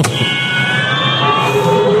no! Whoa.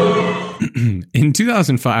 In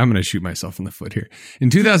 2005, I'm going to shoot myself in the foot here.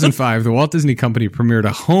 In 2005, the Walt Disney Company premiered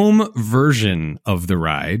a home version of the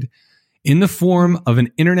ride in the form of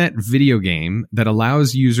an internet video game that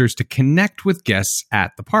allows users to connect with guests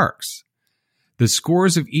at the parks. The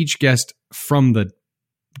scores of each guest from the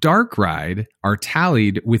dark ride are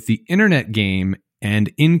tallied with the internet game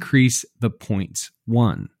and increase the points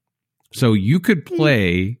won. So you could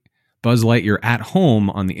play Buzz Lightyear at home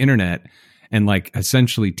on the internet and like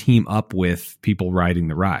essentially team up with people riding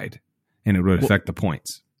the ride, and it would affect the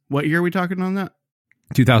points. What year are we talking on that?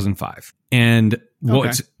 2005. And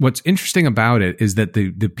what's interesting about it is that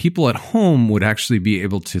the people at home would actually be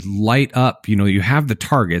able to light up, you have the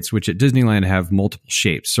targets, which at Disneyland have multiple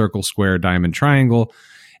shapes, circle, square, diamond, triangle,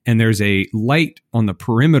 and there's a light on the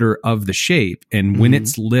perimeter of the shape. And when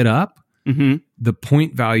it's lit up, the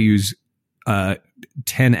point value's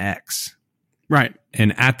 10x. Right.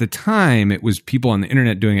 And at the time, it was people on the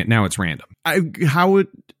internet doing it. Now it's random.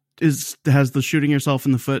 Has the shooting yourself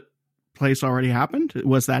in the foot place already happened?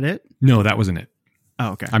 Was that it? No, that wasn't it.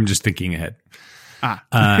 Oh, okay. I'm just thinking ahead.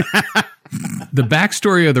 The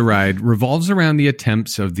backstory of the ride revolves around the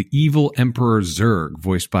attempts of the evil Emperor Zurg,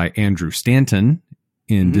 voiced by Andrew Stanton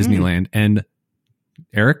in Disneyland, and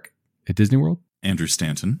Eric at Disney World. Andrew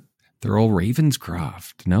Stanton. Thurl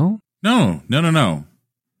Ravenscroft. No? No,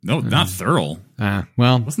 not Thurl.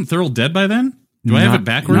 Well, wasn't Thurl dead by then? Do I have it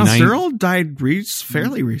backwards? No, Thurl died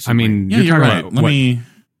fairly recently. I mean, you're right. About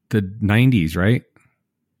the 90s, right?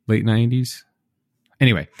 Late 90s.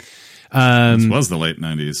 Anyway, this was the late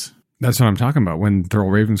 90s. That's what I'm talking about. When Thurl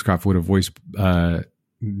Ravenscroft would have voiced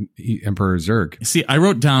Emperor Zurg. See, I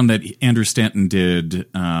wrote down that Andrew Stanton did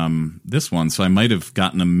this one, so I might have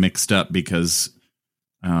gotten them mixed up because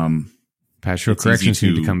pastoral corrections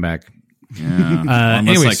need to come back. Yeah.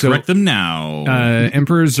 Unless I correct them now.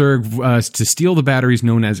 Emperor Zurg, to steal the batteries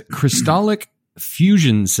known as crystallic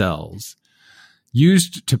fusion cells,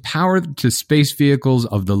 used to power to space vehicles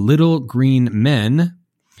of the Little Green Men.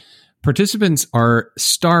 Participants are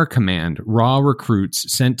Star Command, raw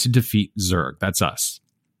recruits sent to defeat Zurg. That's us.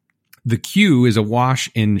 The Q is awash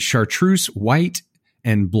in chartreuse white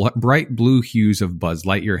and bright blue hues of Buzz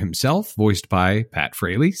Lightyear himself, voiced by Pat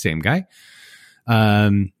Fraley, same guy.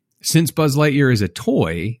 Since Buzz Lightyear is a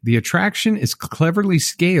toy, the attraction is cleverly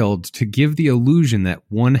scaled to give the illusion that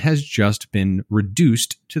one has just been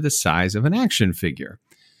reduced to the size of an action figure.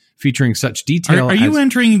 Featuring such detail. Are you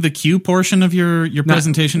entering the Q portion of your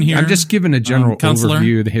presentation here? I'm just giving a general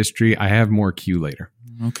overview of the history. I have more Q later.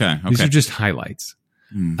 Okay. These are just highlights.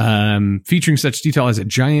 Featuring such detail as a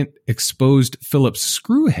giant exposed Phillips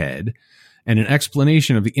screw head and an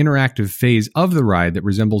explanation of the interactive phase of the ride that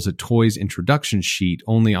resembles a toy's introduction sheet,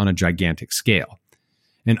 only on a gigantic scale.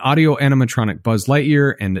 An audio animatronic Buzz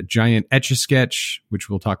Lightyear and a giant Etch-a-Sketch, which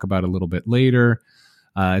we'll talk about a little bit later.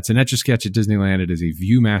 It's an Etch-a-Sketch at Disneyland. It is a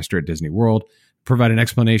Viewmaster at Disney World. Provide an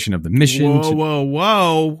explanation of the mission.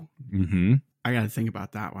 Whoa. Mm-hmm. I got to think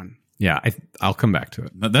about that one. Yeah, I'll come back to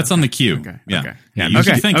it. That's on the queue. Okay. Yeah. Okay. Yeah.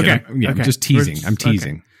 I'm just teasing. I'm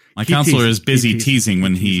teasing. Okay. My counselor is busy teasing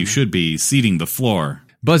when he should be seeding the floor.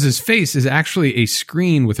 Buzz's face is actually a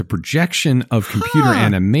screen with a projection of computer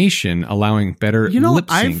animation, allowing better lip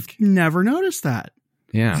sync. I've never noticed that.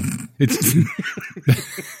 Yeah. It's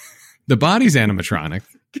the body's animatronic.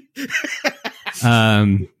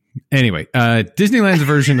 Anyway, Disneyland's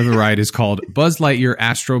version of the ride is called Buzz Lightyear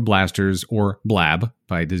Astro Blasters, or Blab,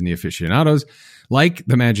 by Disney aficionados. Like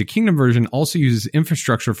the Magic Kingdom version, also uses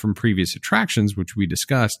infrastructure from previous attractions, which we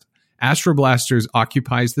discussed. Astro Blasters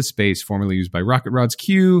occupies the space formerly used by Rocket Rod's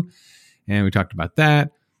Q, and we talked about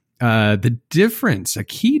that. The difference, a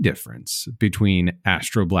key difference between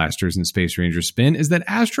Astro Blasters and Space Ranger Spin is that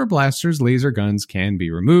Astro Blasters laser guns can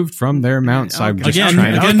be removed from their mounts. Okay. I'm just Again,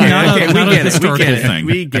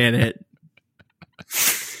 we get it.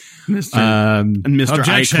 Mr.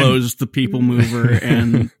 I closed the people mover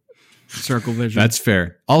and circle vision. That's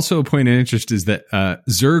fair. Also, a point of interest is that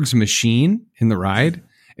Zurg's machine in the ride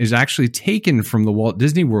is actually taken from the Walt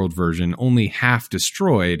Disney World version, only half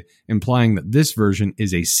destroyed, implying that this version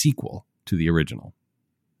is a sequel to the original.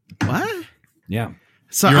 What? Yeah.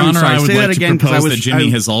 So, Your Honor, I would like to propose that Jimmy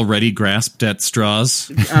has already grasped at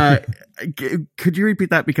straws. Could you repeat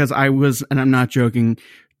that? Because I was, and I'm not joking,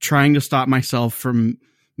 trying to stop myself from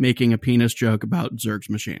making a penis joke about Zurg's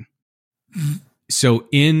machine. So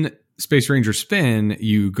in Space Ranger Spin,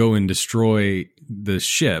 you go and destroy the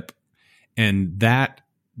ship, and that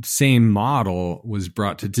same model was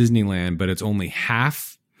brought to Disneyland, but it's only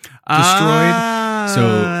half destroyed.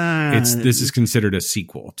 So this is considered a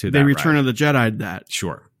sequel to that. They Return of the Jedi that.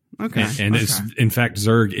 Sure. Okay. And it's, in fact,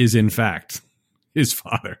 Zurg is in fact his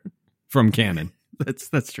father from canon.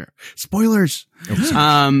 That's true. Spoilers.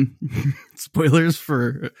 Spoilers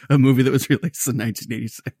for a movie that was released in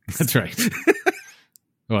 1986. That's right.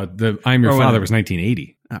 Well, I'm Your Father was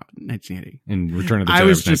 1980. Oh, 1980. And Return of the Jedi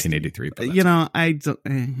was 1983. I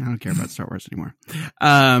don't care about Star Wars anymore.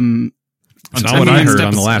 It's not what I heard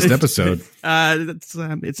on the last episode.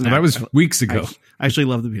 That was weeks ago. I actually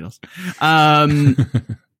love the Beatles.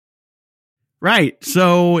 Right.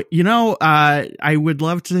 So, I would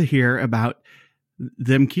love to hear about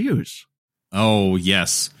them cues. Oh,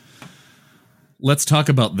 yes. Let's talk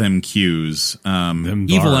about them cues. Them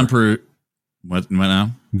Evil thar. Emperor. What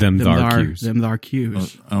now? Them thar cues. Them thar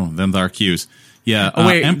cues. Them thar cues. Yeah. Oh,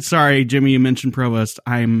 wait. Sorry, Jimmy, you mentioned Provost.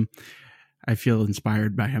 I feel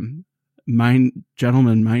inspired by him.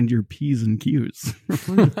 Gentlemen, mind your P's and Q's.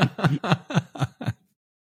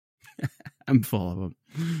 I'm full of them.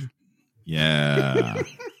 Yeah.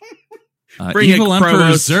 Bring Evil it, Emperor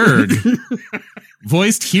Provost. Zurg,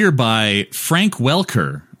 voiced here by Frank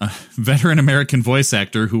Welker, a veteran American voice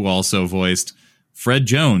actor who also voiced Fred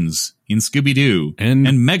Jones in Scooby-Doo and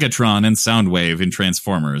Megatron and Soundwave in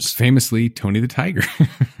Transformers. Famously, Tony the Tiger.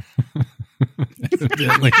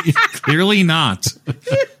 Clearly not.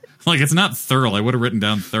 Like, it's not Thurl. I would have written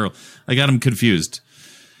down Thurl. I got him confused.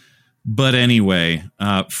 But anyway,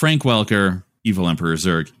 Frank Welker, Evil Emperor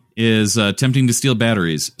Zurg, is attempting to steal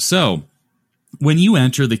batteries. So, when you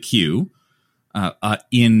enter the queue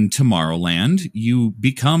in Tomorrowland, you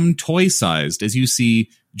become toy-sized as you see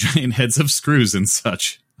giant heads of screws and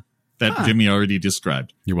such that Jimmy already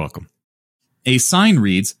described. You're welcome. A sign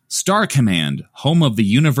reads, Star Command, home of the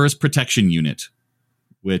Universe Protection Unit,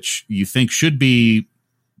 which you think should be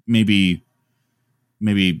maybe,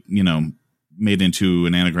 made into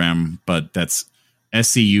an anagram, but that's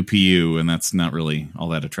SCUPU, and that's not really all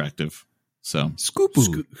that attractive. So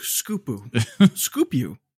Scoopu. Scoop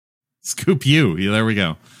you. Scoop you. Yeah, there we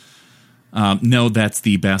go. No, that's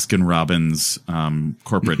the Baskin Robbins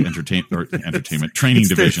corporate entertainment training It's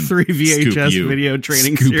division. their 3 Scoop VHS you. video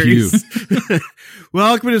training Scoop series.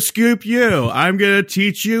 Welcome to Scoop You. I'm going to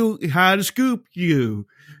teach you how to scoop you.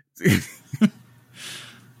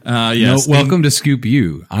 Yes. Welcome to Scoop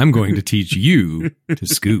You. I'm going to teach you to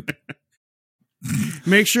scoop.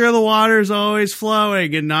 Make sure the water is always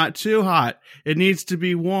flowing and not too hot. It needs to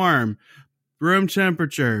be warm, room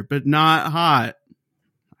temperature, but not hot.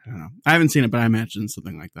 I don't know. I haven't seen it, but I imagine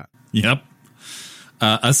something like that. Yep.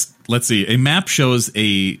 Let's see. A map shows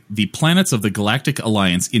the planets of the Galactic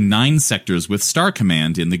Alliance in 9 sectors with Star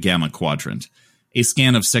Command in the Gamma Quadrant. A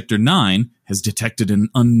scan of Sector 9 has detected an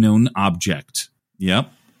unknown object.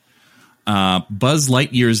 Yep. Buzz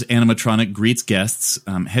Lightyear's animatronic greets guests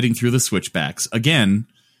heading through the switchbacks. Again,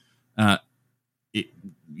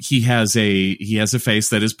 he has a face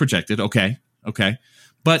that is projected. Okay.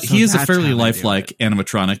 But So he is a that's fairly how they do lifelike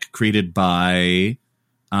animatronic created by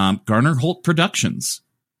Garner Holt Productions.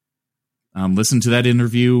 Listen to that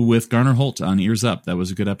interview with Garner Holt on Ears Up. That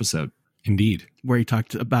was a good episode. Indeed. Where he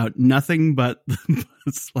talked about nothing but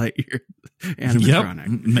Buzz Lightyear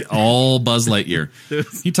animatronic. Yep. All Buzz Lightyear.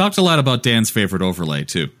 He talked a lot about Dan's favorite overlay,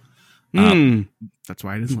 too. That's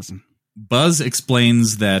why I didn't listen. Buzz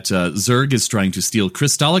explains that Zurg is trying to steal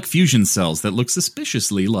crystallic fusion cells that look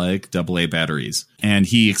suspiciously like AA batteries. And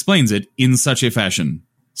he explains it in such a fashion.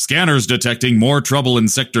 Scanners detecting more trouble in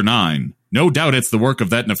Sector 9. No doubt it's the work of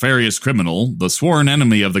that nefarious criminal, the sworn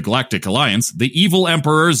enemy of the Galactic Alliance, the evil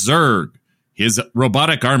Emperor Zurg. His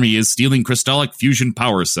robotic army is stealing crystallic fusion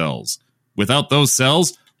power cells. Without those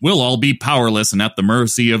cells, we'll all be powerless and at the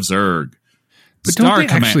mercy of Zurg. But don't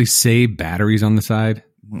they actually say batteries on the side?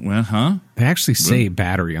 Well, huh? They actually say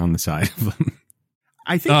battery on the side of them.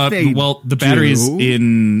 I think the batteries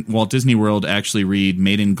in Walt Disney World actually read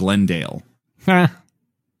Made in Glendale.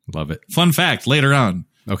 Love it. Fun fact, later on.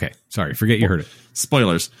 Okay, sorry. Forget you heard it.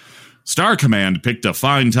 Spoilers. Star Command picked a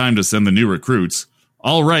fine time to send the new recruits.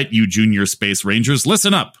 All right, you junior space rangers,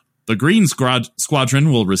 listen up. The Green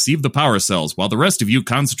Squadron will receive the power cells, while the rest of you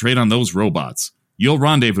concentrate on those robots. You'll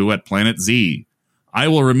rendezvous at Planet Z. I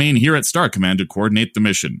will remain here at Star Command to coordinate the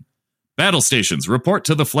mission. Battle stations, report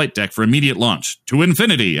to the flight deck for immediate launch. To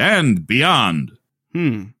infinity and beyond.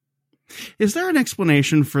 Is there an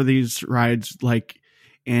explanation for these rides, like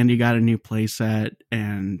Andy got a new playset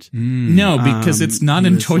and... No, because it's not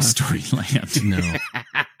in Toy Story Land. No.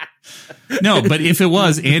 No, but if it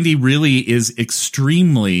was, Andy really is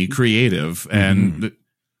extremely creative and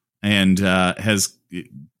has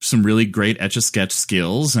some really great Etch-a-Sketch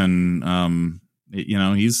skills, and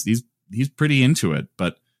he's pretty into it.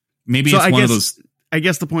 But maybe it's one of those. I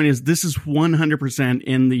guess the point is this is 100%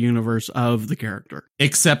 in the universe of the character.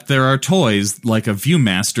 Except there are toys like a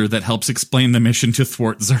Viewmaster that helps explain the mission to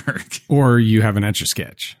thwart Zurg. Or you have an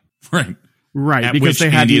Etch-a-Sketch. Right. Right. Because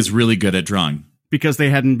Andy is really good at drawing. Because they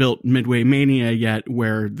hadn't built Midway Mania yet,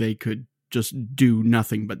 where they could just do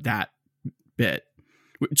nothing but that bit.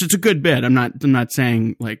 Which is a good bit. I'm not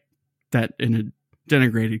saying like that in a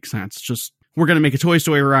denigrated sense. Just we're going to make a Toy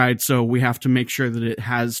Story ride, so we have to make sure that it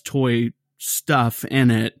has toy stuff in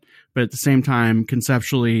it, but at the same time,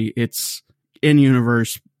 conceptually, it's in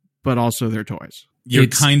universe, but also their toys. You're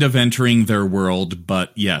kind of entering their world,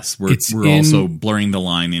 but yes, we're also blurring the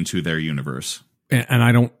line into their universe. And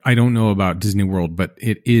I don't know about Disney World, but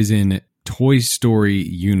it is in Toy Story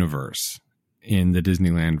universe in the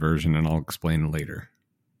Disneyland version, and I'll explain later.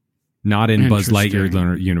 Not in Buzz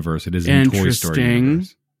Lightyear universe. It is in Toy Story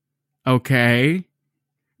universe. Okay.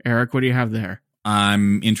 Eric, what do you have there?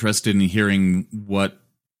 I'm interested in hearing what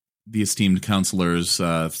the esteemed counselor's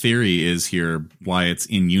theory is here, why it's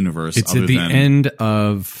in universe. It's at the end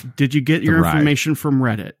of. Did you get your information from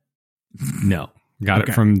Reddit? No, got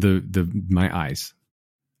it from my eyes.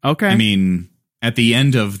 Okay, I mean at the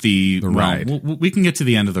end of the ride. We can get to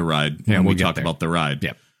the end of the ride when we talk about the ride.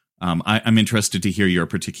 Yep. I'm interested to hear your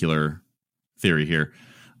particular theory here.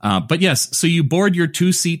 But yes, so you board your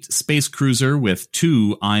 2-seat space cruiser with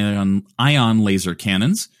 2 ion laser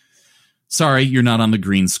cannons. Sorry, you're not on the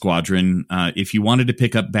Green Squadron. If you wanted to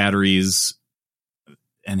pick up batteries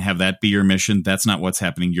and have that be your mission, that's not what's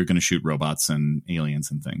happening. You're going to shoot robots and aliens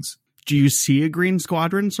and things. Do you see a Green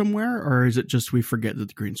Squadron somewhere, or is it just we forget that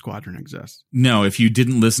the Green Squadron exists? No, if you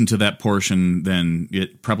didn't listen to that portion, then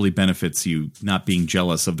it probably benefits you not being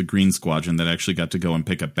jealous of the Green Squadron that actually got to go and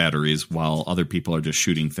pick up batteries while other people are just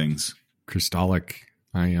shooting things. Crystallic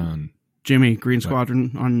ion. Jimmy, Green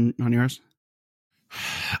Squadron on yours?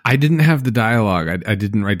 I didn't have the dialogue. I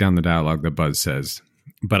didn't write down the dialogue that Buzz says,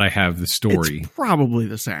 but I have the story. It's probably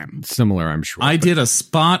the same. Similar, I'm sure. I did a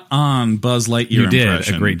spot on Buzz Lightyear you did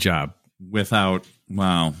impression. a great job. Without,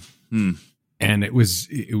 wow. And it was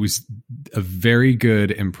a very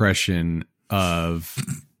good impression of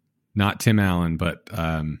not Tim Allen, but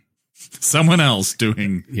someone else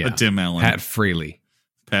doing a Tim Allen. Pat Fraley.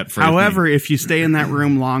 However, if you stay in that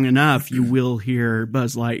room long enough, you will hear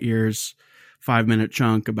Buzz Lightyear's 5-minute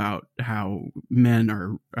chunk about how men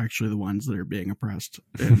are actually the ones that are being oppressed.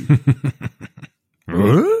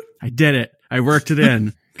 I did it. I worked it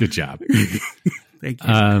in. Good job. Thank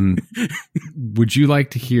you. Would you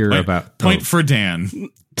like to hear about... Point for Dan.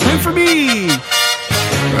 Point for me!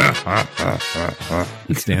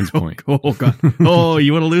 It's Dan's point. Oh, God. Oh,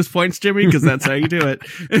 you want to lose points, Jimmy? Because that's how you do it.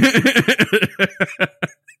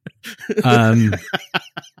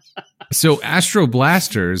 So Astro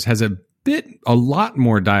Blasters has a lot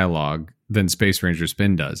more dialogue than Space Ranger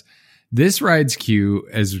Spin does. This ride's queue,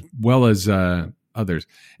 as well as others,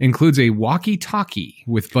 includes a walkie-talkie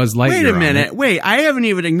with Buzz Lightyear. Wait a minute. Wait, I haven't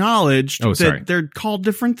even acknowledged that they're called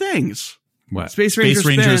different things. What? Space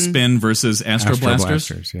Ranger Spin versus Astro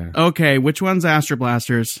Blasters? Yeah. Okay, which one's Astro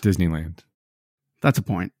Blasters? Disneyland. That's a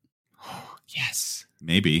point. Yes.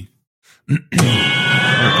 Maybe. There it goes.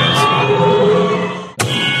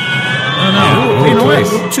 Oh, no. You know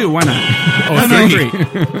what? 2, why not? 3.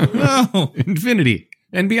 No. Infinity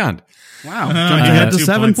and beyond. Wow. Jumped ahead to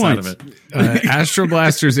 7 points. Out of it. Astro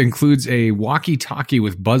Blasters includes a walkie-talkie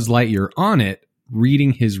with Buzz Lightyear on it,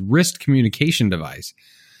 reading his wrist communication device.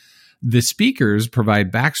 The speakers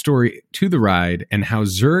provide backstory to the ride and how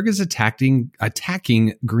Zurg is attacking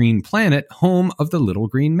Green Planet, home of the Little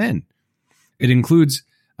Green Men. It includes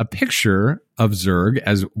a picture of Zurg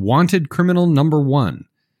as wanted criminal number 1.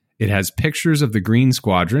 It has pictures of the Green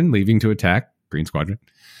Squadron leaving to attack Green Squadron.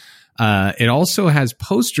 It also has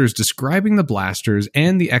posters describing the blasters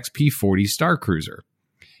and the XP-40 Star Cruiser.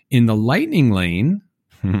 In the Lightning Lane,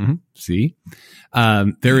 see,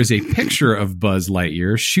 there is a picture of Buzz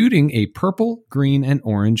Lightyear shooting a purple, green, and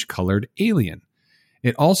orange colored alien.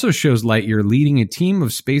 It also shows Lightyear leading a team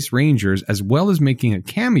of Space Rangers, as well as making a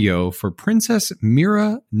cameo for Princess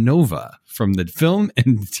Mira Nova from the film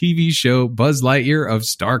and TV show Buzz Lightyear of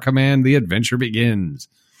Star Command: The Adventure Begins.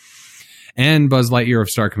 And Buzz Lightyear of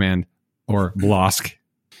Star Command, or BLOSK.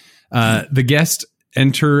 The guests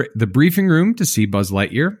enter the briefing room to see Buzz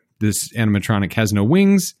Lightyear. This animatronic has no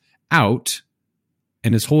wings, out,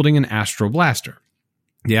 and is holding an Astro Blaster.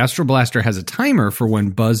 The Astro Blaster has a timer for when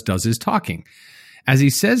Buzz does his talking. As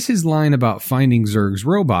he says his line about finding Zurg's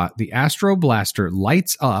robot, the Astro Blaster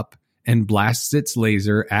lights up and blasts its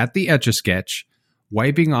laser at the Etch-a-Sketch,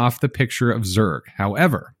 wiping off the picture of Zurg.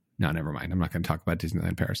 However, no, never mind. I'm not going to talk about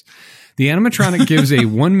Disneyland Paris. The animatronic gives a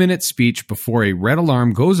 1-minute speech before a red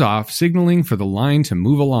alarm goes off, signaling for the line to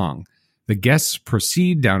move along. The guests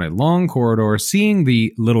proceed down a long corridor, seeing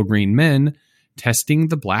the Little Green Men testing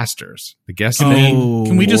the blasters. The guests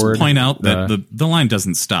can we just point out that the line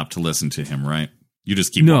doesn't stop to listen to him, right? You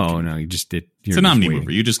just keep walking. No, you just did. It's an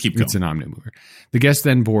omni-mover. You just keep going. It's an omni-mover. The guests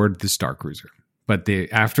then board the Star Cruiser. But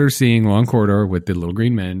after seeing long corridor with the Little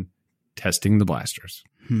Green Men testing the blasters.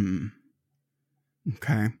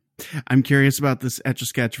 Okay. I'm curious about this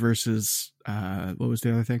Etch-a-Sketch versus, what was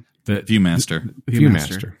the other thing? The Viewmaster.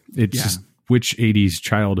 Viewmaster. It's just which 80s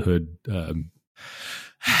childhood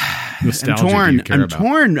nostalgia do you care about?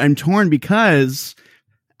 I'm torn because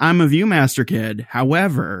I'm a Viewmaster kid.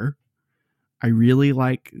 However, I really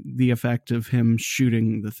like the effect of him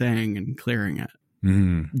shooting the thing and clearing it.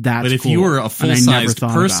 That's but if cool. you were a full-sized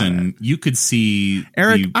person, you could see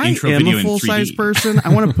Eric, the intro I am video a in 3D. full-sized person.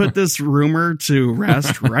 I want to put this rumor to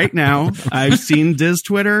rest right now. I've seen Diz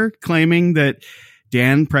Twitter claiming that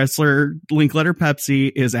Dan Pressler, Linkletter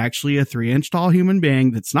Pepsi, is actually a 3-inch tall human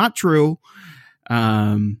being. That's not true.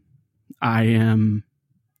 I am,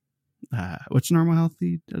 what's normal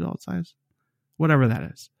healthy adult size? Whatever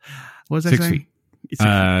that is. What was I 6 saying? feet.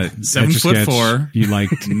 7'4". You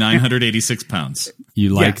like 986 pounds.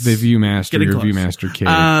 You like Yes. the Viewmaster, Getting your close. Viewmaster kid.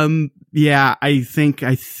 Yeah, I think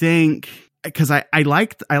because I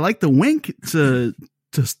like the wink to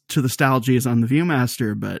the nostalgias on the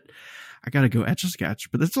Viewmaster, but I got to go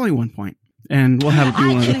Etch-a-Sketch. But that's only 1 point, and we'll have it be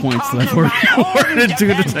one of the points that I've already awarded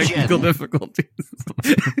due to technical difficulties.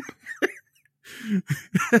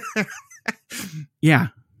 Yeah,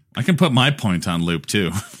 I can put my point on loop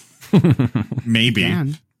too. Maybe.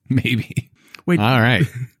 Dan. Maybe. Wait, All right.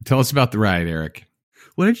 Tell us about the ride, Eric.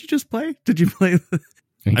 what did you just play? Did you play?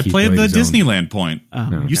 I played the his own. Disneyland point.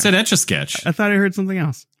 Okay. You said Etch-a-Sketch. I thought I heard something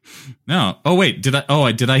else. No. Oh wait, did I? Oh,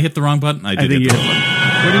 did I hit the wrong button? I did think hit the you wrong button.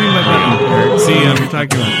 What do you mean by button, Eric? See, what are you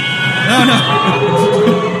talking about?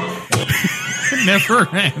 No. It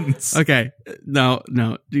never ends. Okay, no,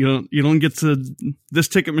 you don't get to. This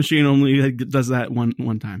ticket machine only does that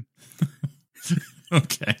one time.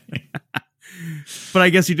 Okay. But I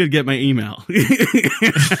guess you did get my email.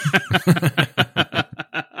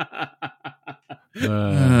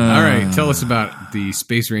 All right. Tell us about the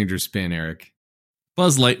Space Ranger spin, Eric.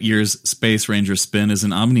 Buzz Lightyear's Space Ranger spin is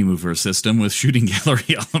an Omnimover system with shooting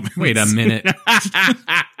gallery elements. Wait a minute.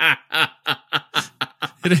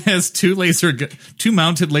 It has two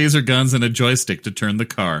mounted laser guns and a joystick to turn the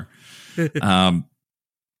car.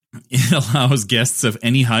 It allows guests of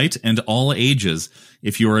any height and all ages.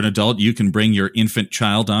 If you are an adult, you can bring your infant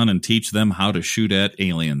child on and teach them how to shoot at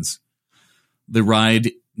aliens. The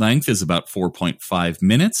ride length is about 4.5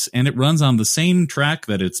 minutes, and it runs on the same track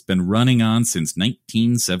that it's been running on since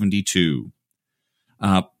 1972.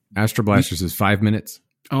 Astro Blasters is 5 minutes.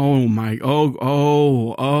 Oh my!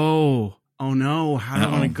 Oh no! How do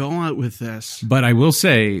I want to go out with this? But I will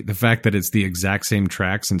say the fact that it's the exact same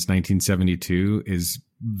track since 1972 is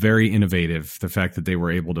very innovative. The fact that they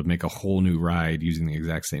were able to make a whole new ride using the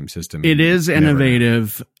exact same system. It is Never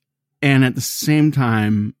innovative, and at the same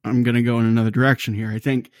time, I'm going to go in another direction here. I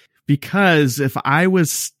think because if I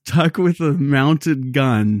was stuck with a mounted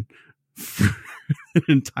gun for an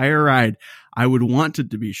entire ride, I would want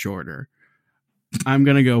it to be shorter. I'm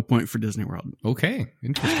going to go point for Disney World. Okay.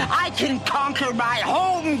 Interesting. I can conquer my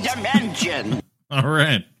home dimension. All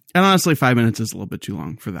right. And honestly, 5 minutes is a little bit too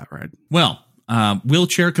long for that ride. Well,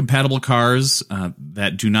 wheelchair-compatible cars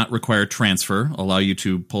that do not require transfer allow you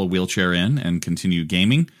to pull a wheelchair in and continue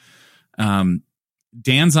gaming.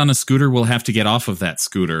 Dan's on a scooter will have to get off of that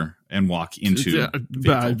scooter and walk into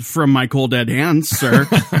from my cold dead hands, sir.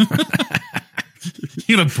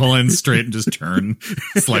 You're going to pull in straight and just turn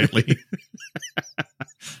slightly.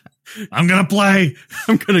 I'm going to play.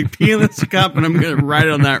 I'm going to pee in this cup and I'm going to ride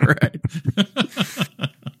on that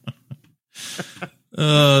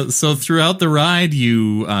ride. So throughout the ride,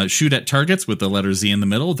 you shoot at targets with the letter Z in the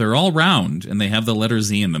middle. They're all round, and they have the letter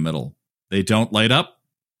Z in the middle. They don't light up.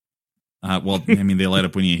 Well, I mean, they light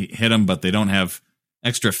up when you hit them, but they don't have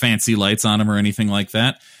extra fancy lights on them or anything like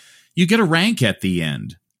that. You get a rank at the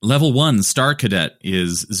end. Level 1, Star Cadet,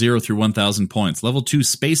 is 0 through 1,000 points. Level 2,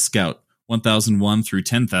 Space Scout, 1,001 through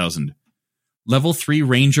 10,000. Level 3,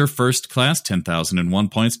 Ranger First Class, 10,001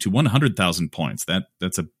 points to 100,000 points.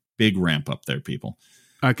 That's a big ramp up there, people.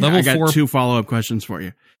 Okay, Level I got 4 2 follow-up questions for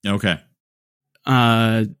you. Okay.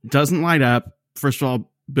 Doesn't light up. First of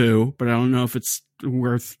all, boo, but I don't know if it's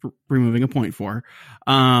worth removing a point for.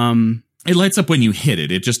 It lights up when you hit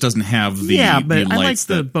it. It just doesn't have the but the I like lights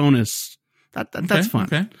the that, bonus. That's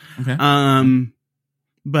fun. Okay.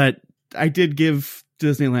 But I did give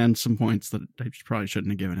Disneyland some points that I probably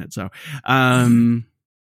shouldn't have given it. So,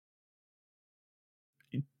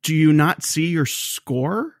 do you not see your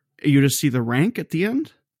score? You just see the rank at the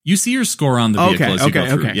end? You see your score on the vehicle as you go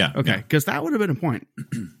through. Yeah. Because that would have been a point.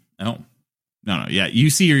 No. Yeah, you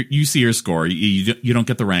see your score. You don't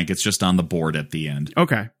get the rank. It's just on the board at the end.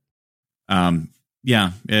 Okay.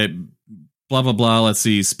 Yeah. Blah blah blah. Let's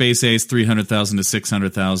see. Space Ace 300,000 to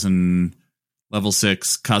 600,000. Level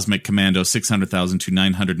 6 Cosmic Commando 600,000 to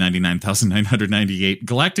 999,998.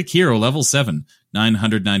 Galactic Hero level 7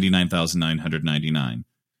 999,999.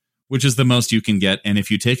 which is the most you can get. And if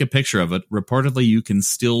you take a picture of it, reportedly you can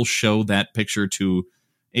still show that picture to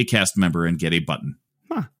a cast member and get a button.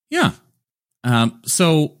 Huh. Yeah.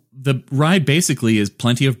 So the ride basically is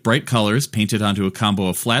plenty of bright colors painted onto a combo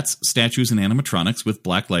of flats, statues, and animatronics with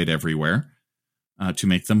black light everywhere to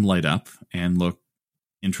make them light up and look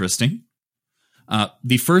interesting.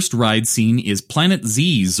 The first ride scene is Planet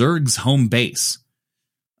Z, Zurg's home base.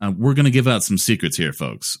 We're going to give out some secrets here,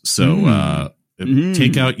 folks. So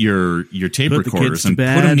take out your tape recorders and put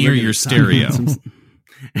them near your stereo.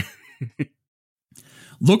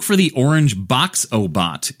 Look for the orange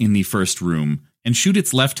Box-O-Bot in the first room and shoot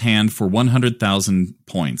its left hand for 100,000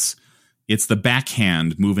 points. It's the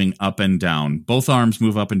backhand moving up and down. Both arms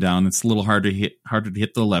move up and down. It's a little harder to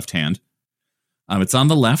hit the left hand. It's on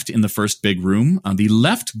the left in the first big room. The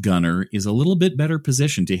left gunner is a little bit better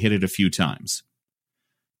positioned to hit it a few times.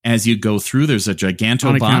 As you go through, there's a Gigantobot.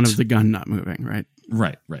 On account of the gun not moving, right?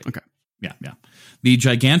 Right. Okay. Yeah. The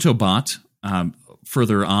Gigantobot,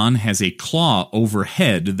 further on, has a claw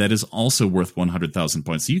overhead that is also worth 100,000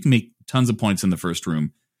 points. So you can make tons of points in the first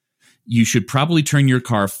room. You should probably turn your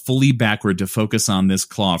car fully backward to focus on this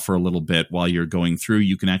claw for a little bit while you're going through.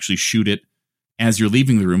 You can actually shoot it as you're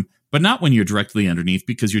leaving the room, but not when you're directly underneath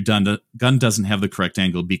because your gun doesn't have the correct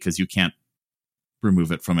angle because you can't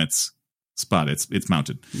remove it from its spot. It's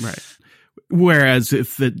mounted. Right. Whereas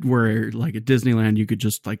if it were like at Disneyland, you could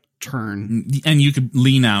just like turn. And you could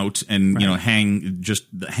lean out and,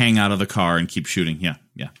 hang out of the car and keep shooting. Yeah.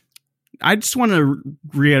 I just want to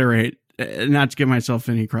reiterate, not to give myself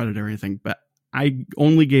any credit or anything, but I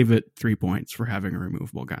only gave it 3 points for having a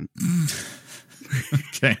removable gun.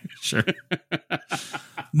 Okay, sure.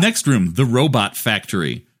 Next room, the Robot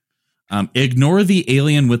Factory. Ignore the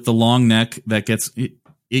alien with the long neck that gets...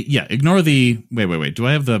 ignore the... Wait. Do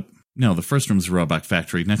I have the... No, the first room is the Robot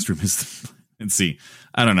Factory. Next room is... Let's see.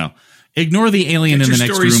 I don't know. Ignore the alien in the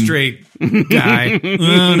next room. Straight, guy.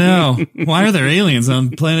 Oh, no. Why are there aliens on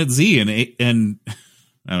Planet Z? And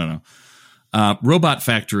I don't know. Robot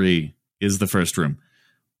Factory is the first room.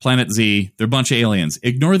 Planet Z, they're a bunch of aliens.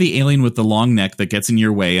 Ignore the alien with the long neck that gets in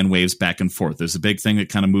your way and waves back and forth. There's a big thing that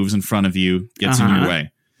kind of moves in front of you, gets in your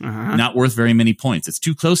way. Not worth very many points. It's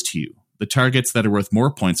too close to you. The targets that are worth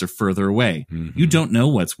more points are further away. Mm-hmm. You don't know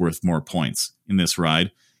what's worth more points in this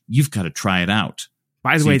ride. You've got to try it out.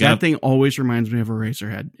 By the way, that thing always reminds me of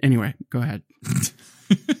Eraserhead. Anyway, go ahead.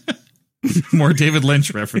 More David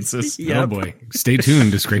Lynch references. Yep. Oh boy. Stay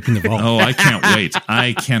tuned to Scraping the Vault. Oh, I can't wait.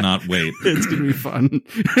 I cannot wait. It's going to be fun.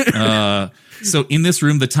 So in this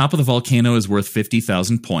room, the top of the volcano is worth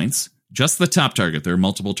 50,000 points. Just the top target. There are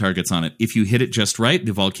multiple targets on it. If you hit it just right,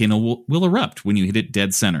 the volcano will erupt when you hit it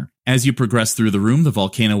dead center. As you progress through the room, the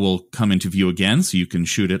volcano will come into view again, so you can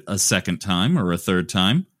shoot it a second time or a third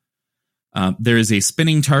time. There is a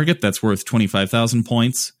spinning target that's worth 25,000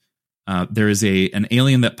 points. There is an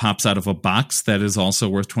alien that pops out of a box that is also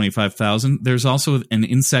worth 25,000. There's also an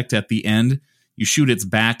insect at the end. You shoot its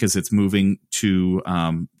back as it's moving to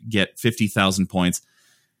get 50,000 points.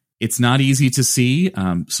 It's not easy to see,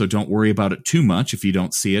 so don't worry about it too much if you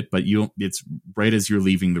don't see it, but it's right as you're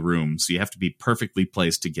leaving the room, so you have to be perfectly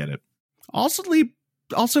placed to get it. Also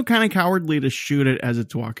kind of cowardly to shoot it as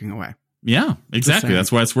it's walking away. Yeah, exactly.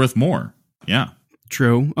 That's why it's worth more. Yeah.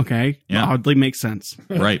 True. Okay. Yeah. Oddly makes sense.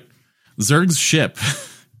 Right. Zurg's ship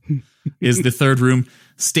is the third room.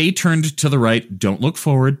 Stay turned to the right. Don't look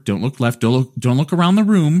forward. Don't look left. Don't look around the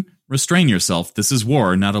room. Restrain yourself. This is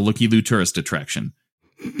war, not a looky-loo tourist attraction.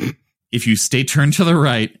 If you stay turned to the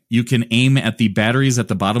right, you can aim at the batteries at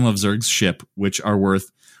the bottom of Zurg's ship, which are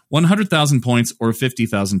worth 100,000 points or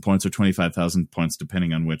 50,000 points or 25,000 points,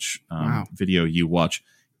 depending on which video you watch.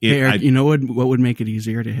 Hey, Eric, you know what would make it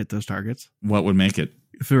easier to hit those targets? What would make it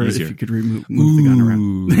easier? If you could move the gun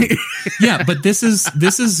around. Yeah, but this is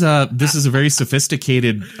a very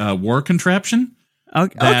sophisticated war contraption.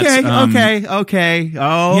 Okay. Oh,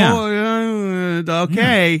 yeah.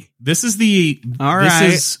 Okay. Yeah. This is the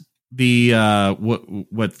the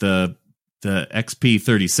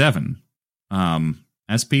XP37,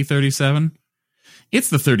 SP37. It's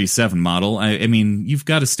the 37 model. I mean, you've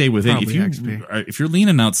got to stay within. If you're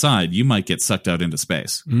leaning outside, you might get sucked out into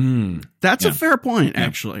space. That's a fair point,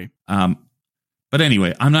 actually. But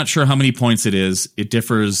anyway, I'm not sure how many points it is. It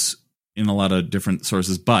differs in a lot of different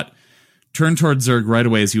sources, but turn towards Zurg right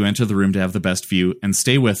away as you enter the room to have the best view, and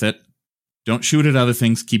stay with it. Don't shoot at other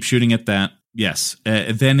things. Keep shooting at that. Yes.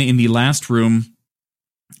 Then in the last room,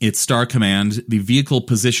 it's Star Command. The vehicle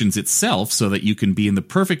positions itself so that you can be in the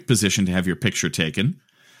perfect position to have your picture taken.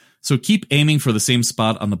 So keep aiming for the same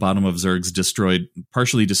spot on the bottom of Zurg's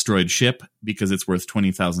partially destroyed ship because it's worth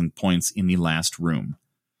 20,000 points in the last room.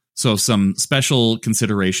 So some special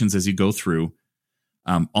considerations as you go through.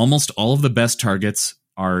 Almost all of the best targets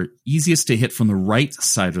are easiest to hit from the right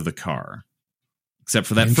side of the car, except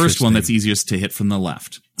for that first one that's easiest to hit from the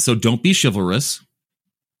left. So don't be chivalrous.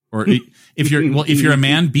 Or if you're a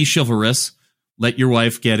man, be chivalrous. Let your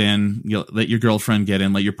wife get in, let your girlfriend get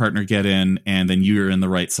in, let your partner get in, and then you're in the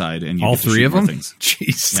right side. And you all get to three shoot of them? more things.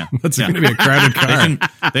 Jeez. Yeah. That's going to be a crowded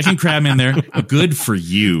car. They can cram in there. Good for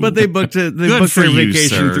you. But they booked their vacation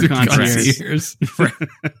sir. through concierge.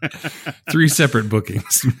 Three separate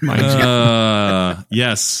bookings. Mind you.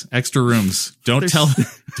 Yes, extra rooms. Don't tell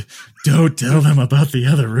them about the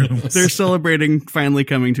other rooms. They're celebrating finally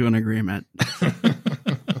coming to an agreement.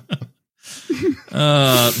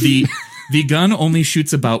 The gun only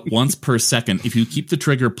shoots about once per second. If you keep the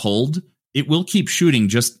trigger pulled, it will keep shooting.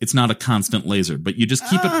 It's not a constant laser, but you just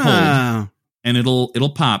keep it pulled, and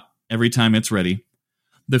it'll pop every time it's ready.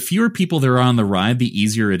 The fewer people there are on the ride, the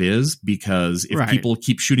easier it is, because if people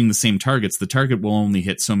keep shooting the same targets, the target will only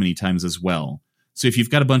hit so many times as well. So if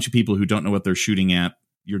you've got a bunch of people who don't know what they're shooting at,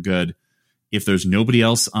 you're good. If there's nobody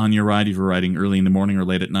else on your ride, if you're riding early in the morning or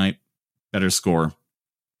late at night, better score.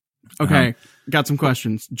 Okay, got some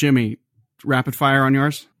questions. Jimmy, rapid fire on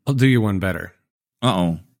yours? I'll do you one better.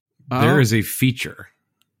 Uh-oh. There is a feature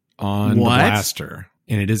on the blaster,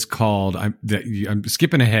 and it is called, I'm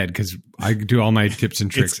skipping ahead because I do all my tips and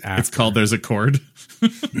tricks after. It's called There's a Cord?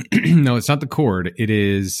 No, it's not the cord. It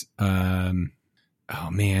is,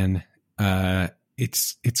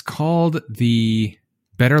 it's called the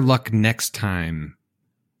Better Luck Next Time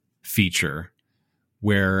feature,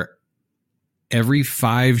 where every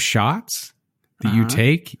 5 shots that you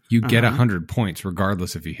take, you get 100 points,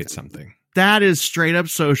 regardless if you hit something. That is straight up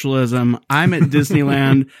socialism. I'm at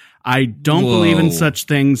Disneyland. I don't believe in such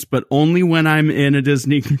things, but only when I'm in a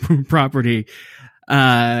Disney property.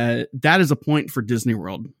 That is a point for Disney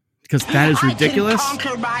World, because that is ridiculous. I can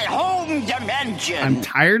conquer my home dimension. I'm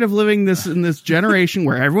tired of living in this generation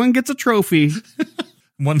where everyone gets a trophy.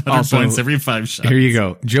 100 points every 5 shots. Here you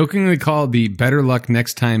go. Jokingly called the Better Luck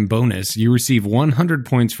Next Time bonus, you receive 100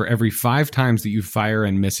 points for every 5 times that you fire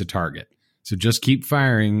and miss a target. So just keep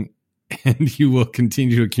firing, and you will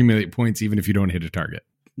continue to accumulate points even if you don't hit a target.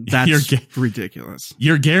 That's ridiculous.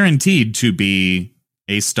 You're guaranteed to be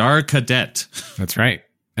a star cadet. That's right.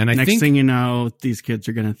 And Next thing you know, these kids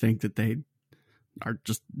are going to think that they are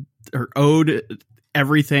owed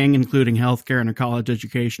everything, including healthcare and a college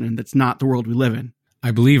education, and that's not the world we live in. I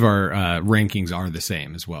believe our rankings are the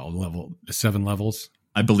same as well. 7 levels.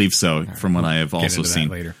 I believe so, from what I have also seen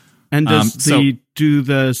later. And do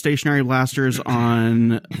the stationary blasters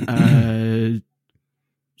on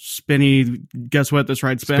spinny? Guess what? This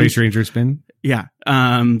ride spins. Space Ranger spin. Yeah.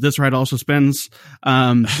 This ride also spins.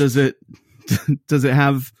 Does it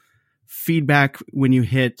have feedback when you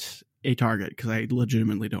hit a target? Because I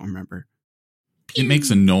legitimately don't remember. It makes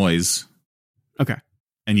a noise. Okay.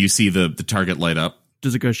 And you see the target light up.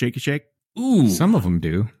 Does it go shaky shake? Ooh, some of them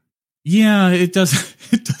do. Yeah, it does.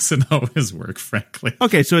 It doesn't always work, frankly.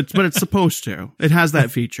 Okay, but it's supposed to. It has that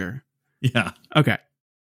feature. Yeah. Okay,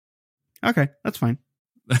 that's fine.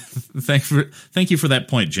 Thank you for that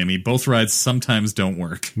point, Jimmy. Both rides sometimes don't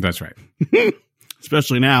work. That's right.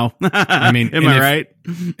 Especially now. I mean, am I right?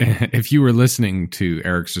 If you were listening to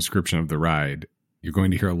Eric's description of the ride, you're going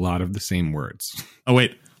to hear a lot of the same words. Oh,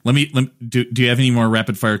 wait. Do you have any more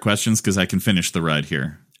rapid fire questions? Because I can finish the ride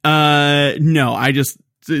here. No, I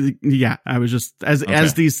was just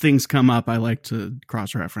as these things come up, I like to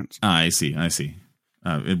cross reference. I see.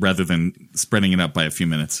 Rather than spreading it out by a few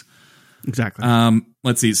minutes. Exactly.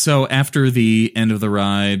 Let's see. So after the end of the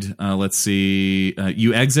ride,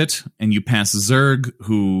 you exit and you pass Zurg,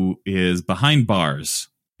 who is behind bars,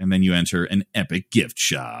 and then you enter an epic gift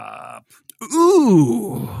shop.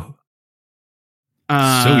 Ooh.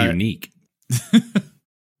 So unique.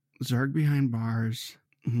 Zurg behind bars.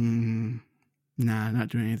 Nah, not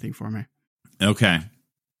doing anything for me. Okay.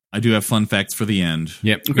 I do have fun facts for the end.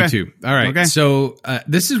 Yep, okay. Me too. All right. Okay. So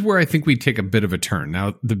this is where I think we take a bit of a turn.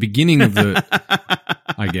 Now, the beginning of the...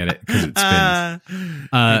 I get it, because it spins.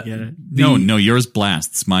 I get it. No, yours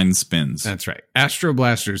blasts. Mine spins. That's right. Astro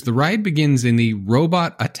Blasters. The ride begins in the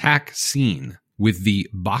robot attack scene with the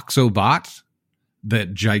Boxobot, the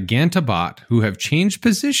Gigantobot, who have changed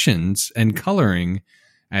positions and coloring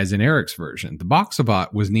as in Eric's version. The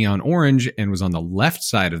Boxobot was neon orange and was on the left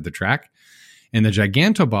side of the track, and the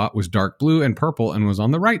Gigantobot was dark blue and purple and was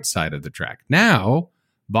on the right side of the track. Now,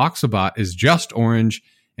 Boxobot is just orange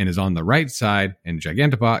and is on the right side, and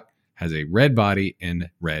Gigantobot has a red body and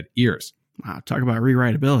red ears. Wow, talk about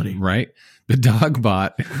rewritability. Right? The dog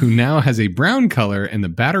bot, who now has a brown color, and the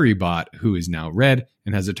battery bot, who is now red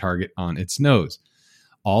and has a target on its nose.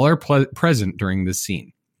 All are present during this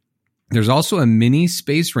scene. There's also a mini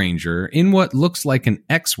Space Ranger in what looks like an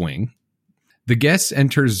X-Wing. The guests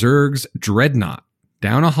enter Zurg's dreadnought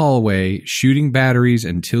down a hallway, shooting batteries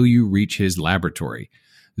until you reach his laboratory.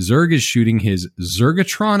 Zurg is shooting his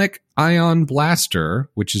Zurgatronic Ion Blaster,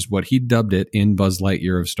 which is what he dubbed it in Buzz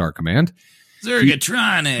Lightyear of Star Command.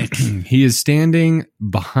 Zurgatronic. He is standing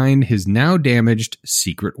behind his now damaged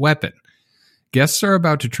secret weapon. Guests are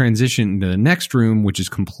about to transition into the next room, which is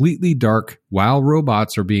completely dark, while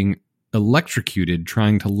robots are being electrocuted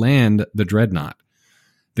trying to land the dreadnought.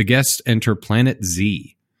 The guests enter Planet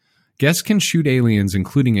Z. Guests can shoot aliens,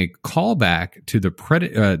 including a callback to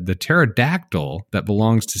the pterodactyl that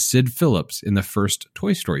belongs to Sid Phillips in the first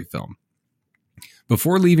Toy Story film.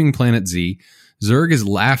 Before leaving Planet Z, Zurg is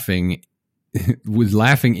laughing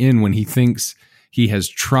in when he thinks he has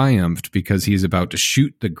triumphed because he is about to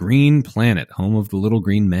shoot the green planet, home of the little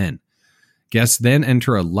green men. Guests then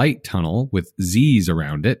enter a light tunnel with Z's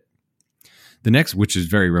around it. The next, which is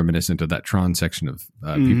very reminiscent of that Tron section of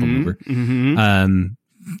People Mover. Mm-hmm.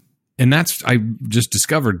 And I just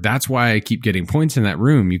discovered that's why I keep getting points in that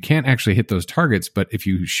room. You can't actually hit those targets, but if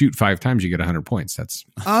you shoot 5 times, you get 100 points.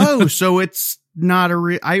 So it's not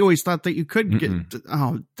I always thought that you could get.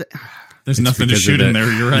 There's nothing to shoot in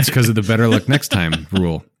there. You're right. It's because of the better luck next time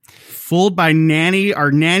rule. Fooled by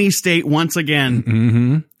nanny state once again.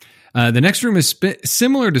 Mm-hmm. The next room is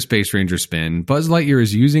similar to Space Ranger Spin. Buzz Lightyear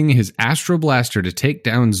is using his Astro Blaster to take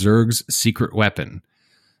down Zurg's secret weapon.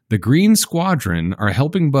 The Green Squadron are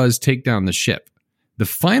helping Buzz take down the ship. The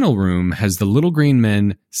final room has the little green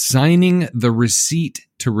men signing the receipt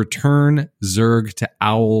to return Zurg to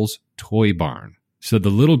Owl's toy barn. So the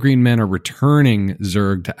little green men are returning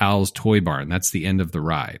Zurg to Owl's toy barn. That's the end of the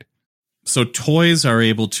ride. So toys are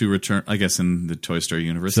able to return, I guess, in the Toy Story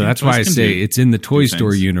universe. So that's why I say it's in the Toy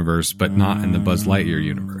Story universe, but not in the Buzz Lightyear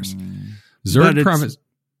universe. Zurg promised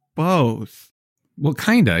both. Well,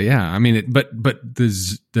 kinda, yeah. I mean, but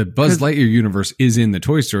the Buzz Lightyear universe is in the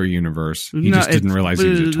Toy Story universe. He just didn't realize he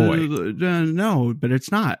was a toy. No, but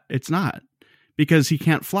it's not. It's not because he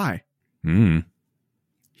can't fly.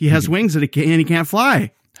 He has wings and he can't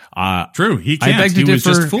fly. True, he can't. I beg to he differ. was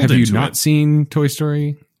just fooled Have you into not it. seen Toy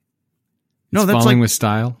Story? No, that's falling like, with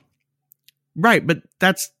style. Right, but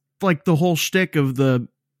that's like the whole shtick of the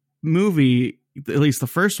movie, at least the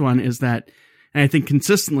first one, is that, and I think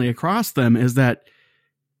consistently across them, is that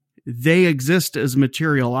they exist as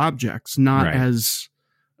material objects, not as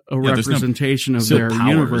a representation of their powers.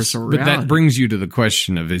 Universe or reality. But that brings you to the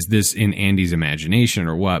question of, is this in Andy's imagination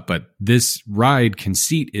or what? But this ride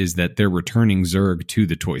conceit is that they're returning Zurg to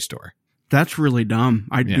the toy store. That's really dumb.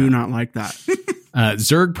 I do not like that.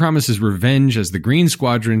 Zurg promises revenge as the Green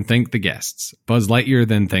Squadron thank the guests. Buzz Lightyear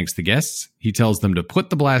then thanks the guests. He tells them to put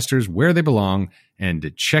the blasters where they belong and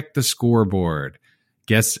to check the scoreboard.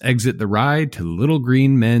 Guests exit the ride to Little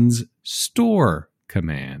Green Men's store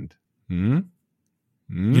command. You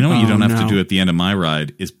know what you don't have to do at the end of my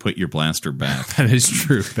ride is put your blaster back. That is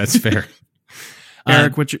true. That's fair.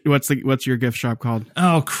 Eric, what's your gift shop called?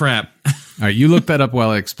 Oh, crap. All right, you look that up while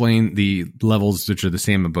I explain the levels, which are the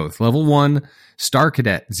same of both. Level 1, Star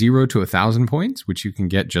Cadet, 0 to 1,000 points, which you can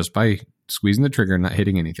get just by squeezing the trigger and not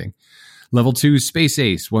hitting anything. Level 2, Space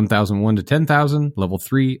Ace, 1,001 to 10,000. Level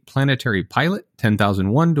 3, Planetary Pilot,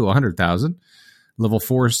 10,001 to 100,000. Level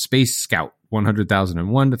 4, Space Scout,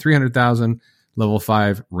 100,001 to 300,000. Level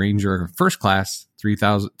 5, Ranger First Class,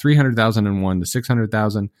 300,001 to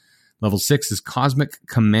 600,000. Level 6 is Cosmic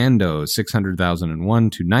Commando, 600,001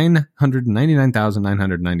 to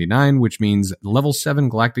 999,999, which means level 7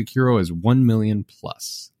 Galactic Hero is 1 million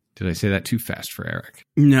plus. Did I say that too fast for Eric?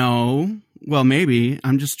 No. Well, maybe.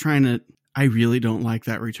 I'm just trying to... I really don't like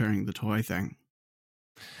that returning the toy thing.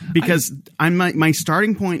 Because my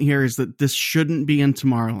starting point here is that this shouldn't be in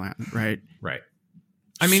Tomorrowland, right? Right.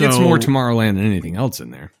 I mean, it's more Tomorrowland than anything else in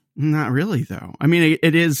there. Not really, though. I mean,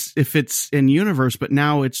 it is if it's in universe, but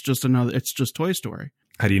now it's just Toy Story.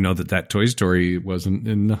 How do you know that Toy Story wasn't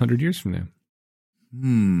in 100 years from now?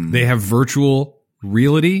 They have virtual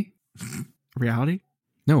reality. Reality?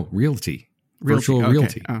 No, realty. Virtual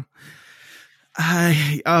realty. Oh.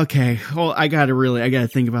 Okay. Well, I gotta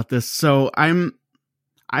think about this. So I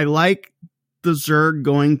like the Zurg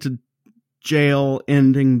going to jail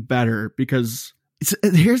ending better because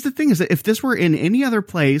here's the thing is that if this were in any other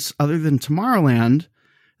place other than Tomorrowland,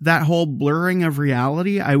 that whole blurring of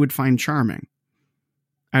reality, I would find charming.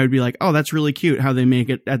 I would be like, oh, that's really cute how they make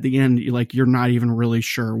it at the end. Like you're not even really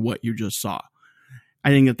sure what you just saw.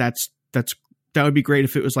 I think that's that would be great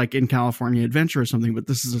if it was like in California Adventure or something, but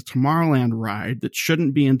this is a Tomorrowland ride that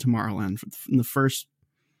shouldn't be in Tomorrowland in the first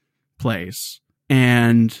place.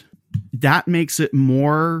 And that makes it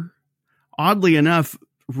more, oddly enough,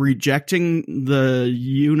 rejecting the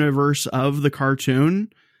universe of the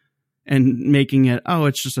cartoon and making it, oh,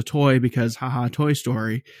 it's just a toy because haha, Toy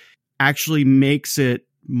Story, actually makes it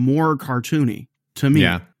more cartoony to me.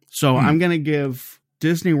 Yeah. So I'm going to give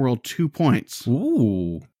Disney World 2 points.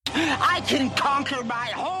 Ooh. I can conquer my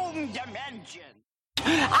home dimension.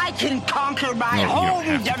 I can conquer my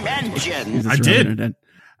home dimension. I did.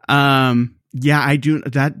 Yeah, I do.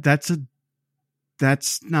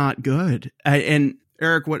 That's not good. And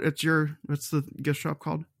Eric, what's the gift shop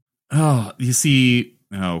called? Oh, you see.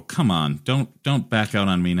 Oh, come on. Don't back out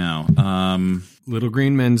on me now. Little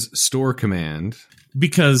Green Men's Store Command.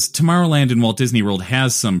 Because Tomorrowland and Walt Disney World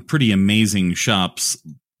has some pretty amazing shops,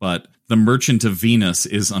 but the Merchant of Venus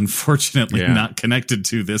is unfortunately not connected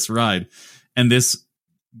to this ride. And this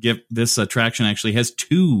attraction actually has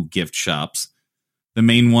 2 gift shops. The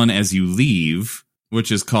main one as you leave, which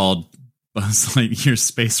is called Buzz Lightyear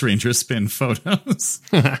Space Ranger Spin Photos.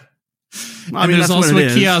 And there's also a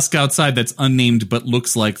kiosk outside that's unnamed but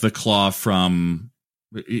looks like the claw from,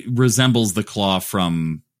 it resembles the claw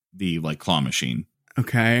from the claw machine.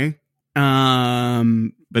 Okay.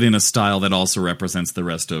 But in a style that also represents the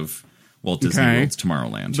rest of Walt Disney World's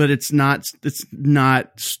Tomorrowland. But it's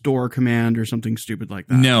not Store Command or something stupid like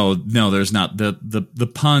that. No, there's not.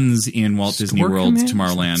 The puns in Walt Disney World's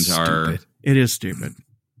Tomorrowland are... It is stupid.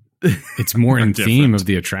 It's more in theme of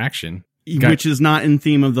the attraction. Which is not in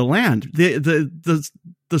theme of the land. The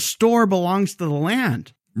store belongs to the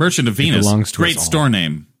land. Merchant of Venus, great store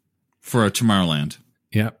name for a Tomorrowland.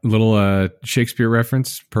 Yeah, little Shakespeare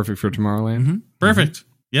reference, perfect for Tomorrowland. Mm-hmm. Perfect. Mm-hmm.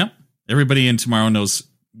 Yeah, everybody in Tomorrow knows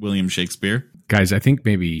William Shakespeare. Guys, I think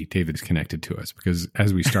maybe David's connected to us because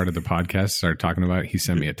as we started the podcast, started talking about it, he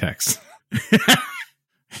sent me a text.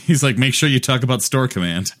 He's like, make sure you talk about Store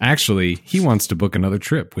Command. Actually, he wants to book another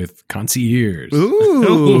trip with Concierge.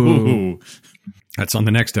 Ooh. That's on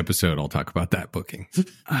the next episode. I'll talk about that booking.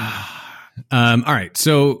 All right.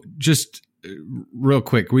 So just real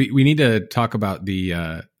quick, we need to talk about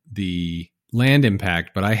the land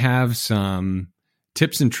impact, but I have some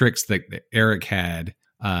tips and tricks that Eric had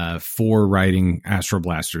for riding Astro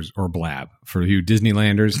Blasters or Blab. For you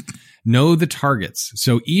Disneylanders, know the targets.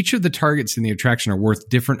 So each of the targets in the attraction are worth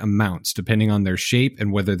different amounts depending on their shape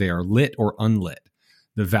and whether they are lit or unlit.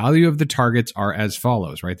 The value of the targets are as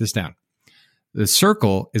follows. Write this down. The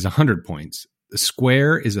circle is 100 points. The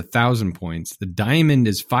square is 1,000 points. The diamond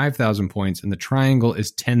is 5,000 points. And the triangle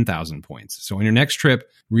is 10,000 points. So on your next trip,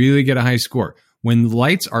 really get a high score. When the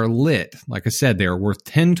lights are lit, like I said, they are worth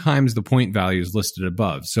 10 times the point values listed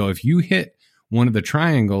above. So if you hit one of the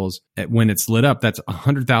triangles when it's lit up, that's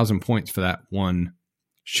 100,000 points for that one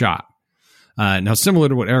shot. Now, similar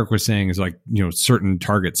to what Eric was saying is certain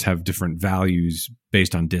targets have different values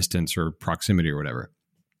based on distance or proximity or whatever.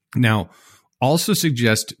 Now, also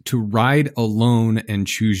suggest to ride alone and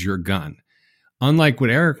choose your gun. Unlike what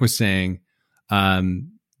Eric was saying,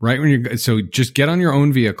 so just get on your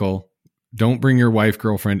own vehicle. Don't bring your wife,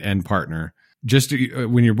 girlfriend, and partner. Just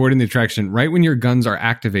when you're boarding the attraction, right when your guns are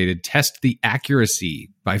activated, test the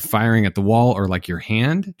accuracy by firing at the wall or your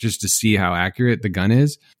hand, just to see how accurate the gun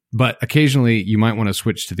is. But occasionally you might want to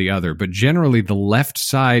switch to the other. But generally the left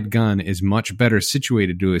side gun is much better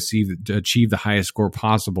situated to achieve the highest score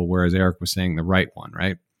possible, whereas Eric was saying the right one,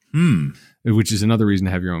 right? Which is another reason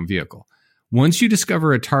to have your own vehicle. Once you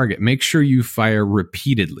discover a target, make sure you fire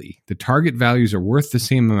repeatedly. The target values are worth the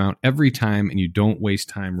same amount every time, and you don't waste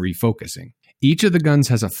time refocusing. Each of the guns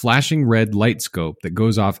has a flashing red light scope that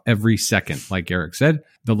goes off every second, like Eric said.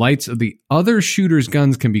 The lights of the other shooter's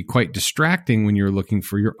guns can be quite distracting when you're looking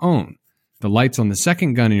for your own. The lights on the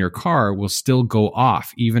second gun in your car will still go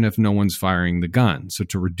off, even if no one's firing the gun. So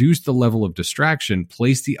to reduce the level of distraction,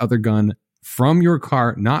 place the other gun from your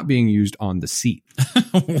car not being used on the seat.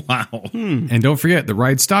 Wow. And don't forget, the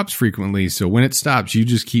ride stops frequently, so when it stops, you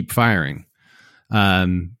just keep firing.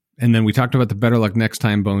 And then we talked about the better luck next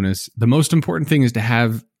time bonus. The most important thing is to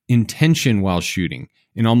have intention while shooting.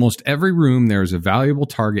 In almost every room, there is a valuable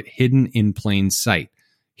target hidden in plain sight.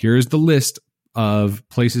 Here's the list of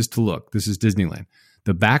places to look. This is Disneyland.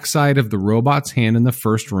 The backside of the robot's hand in the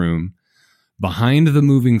first room, behind the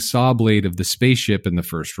moving saw blade of the spaceship in the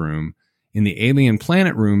first room. In the alien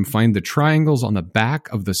planet room, find the triangles on the back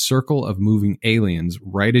of the circle of moving aliens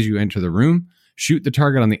right as you enter the room. Shoot the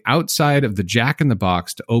target on the outside of the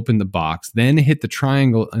Jack-in-the-Box to open the box, then hit the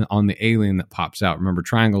triangle on the alien that pops out. Remember,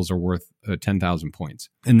 triangles are worth 10,000 points.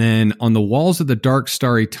 And then on the walls of the dark,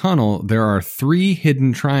 starry tunnel, there are 3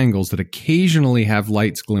 hidden triangles that occasionally have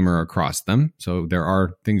lights glimmer across them. So there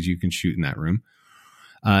are things you can shoot in that room.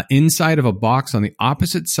 Inside of a box on the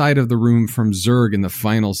opposite side of the room from Zurg in the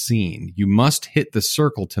final scene, you must hit the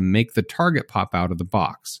circle to make the target pop out of the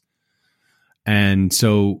box. And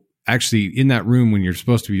so actually in that room when you're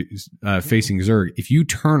supposed to be facing Zurg, if you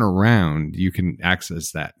turn around, you can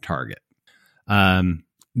access that target.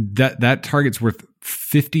 That target's worth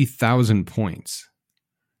 50,000 points.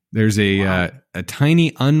 There's a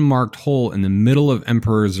tiny unmarked hole in the middle of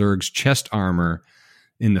Emperor Zurg's chest armor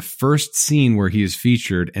in the first scene where he is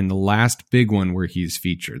featured and the last big one where he is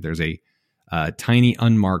featured. There's a tiny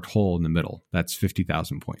unmarked hole in the middle. That's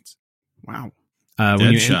 50,000 points. Wow.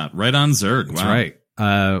 Deadshot, right on Zurg. That's wow. right.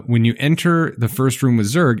 When you enter the first room with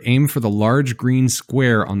Zurg, aim for the large green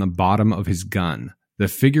square on the bottom of his gun. The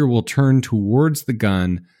figure will turn towards the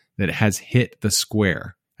gun that has hit the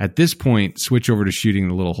square. At this point, switch over to shooting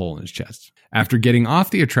the little hole in his chest. After getting off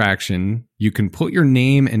the attraction, you can put your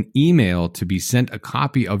name and email to be sent a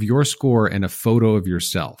copy of your score and a photo of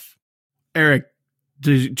yourself. Eric,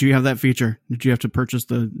 do you have that feature? Did you have to purchase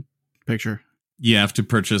the picture? You have to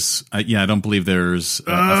purchase. I don't believe there's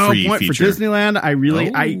a free feature. For Disneyland, I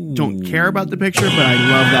don't care about the picture, but I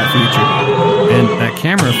love that feature. And that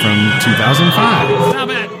camera from 2005. Stop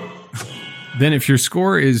it. Then if your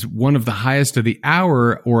score is one of the highest of the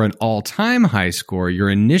hour or an all-time high score, your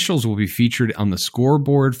initials will be featured on the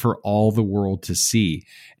scoreboard for all the world to see.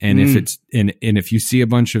 And if it's and if you see a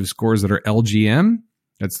bunch of scores that are LGM,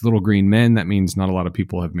 that's little green men, that means not a lot of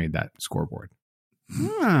people have made that scoreboard.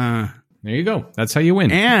 Huh. There you go. That's how you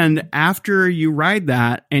win. And after you ride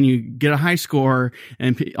that and you get a high score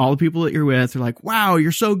and all the people that you're with are like, wow,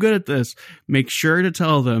 you're so good at this. Make sure to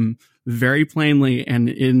tell them very plainly and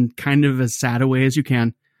in kind of as sad a way as you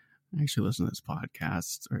can. I actually listen to this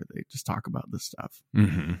podcast or they just talk about this stuff.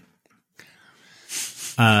 Mm-hmm.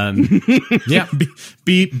 Yeah.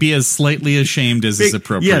 Be as slightly ashamed as is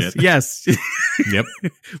appropriate. Yes. Yep.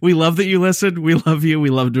 We love that you listen. We love you.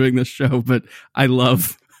 We love doing this show, but I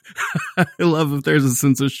love if there's a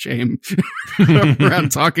sense of shame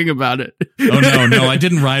around talking about it. Oh no, I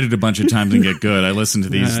didn't ride it a bunch of times and get good. I listened to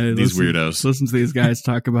these weirdos. Listen to these guys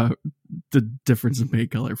talk about the difference in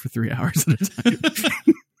paint color for 3 hours at a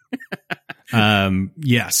time.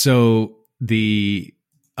 Yeah. So there's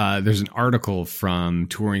an article from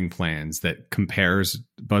Touring Plans that compares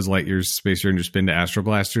Buzz Lightyear's Space Ranger spin to Astro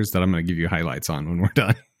Blasters that I'm going to give you highlights on when we're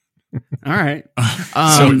done. All right.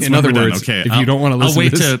 So in other words, okay, if you don't want to listen, I'll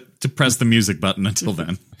wait to, to press the music button until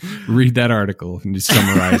then. Read that article and just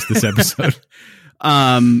summarize this episode.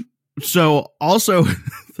 So also,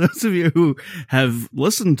 those of you who have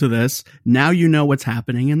listened to this, now you know what's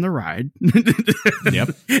happening in the ride.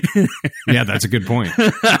 Yep. Yeah, that's a good point.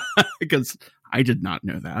 Because I did not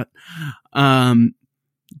know that.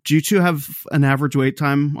 Do you two have an average wait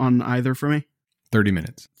time on either for me? 30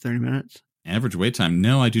 minutes. 30 minutes? Average wait time?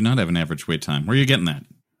 No, I do not have an average wait time. Where are you getting that?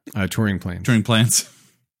 Touring Plans.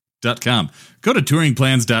 Touringplans.com. Go to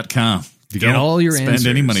touringplans.com. To get all your spend answers.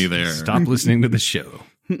 any money there. Stop listening to the show.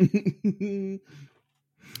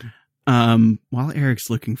 While Eric's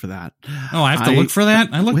looking for that. Oh, I have to look for that?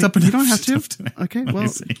 I looked up enough you don't have to. stuff today. Okay,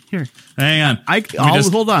 well, here. Hang on.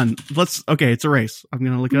 Hold on. Okay, it's a race. I'm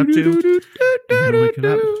going to look it up too. I'm gonna look it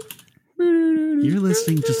up. You're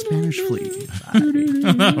listening to Spanish Flea.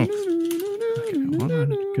 Okay, hold on.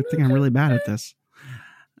 Good thing I'm really bad at this.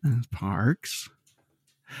 Parks.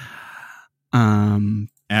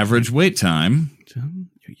 Average wait time. You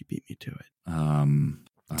beat me to it.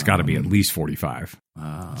 It's got to be at least 45.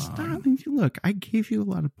 Stop. Look, I gave you a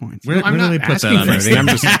lot of points. Where do they put that on anything. I'm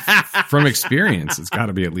just from experience. It's got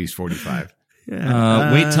to be at least 45.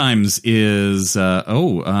 Yeah. Wait times is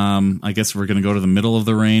I guess we're going to go to the middle of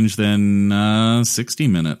the range then 60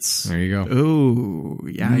 minutes. There you go. Oh,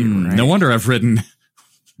 yeah, you're right. No wonder I've ridden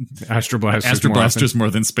Astro Blasters more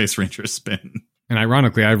than Space Ranger Spin. And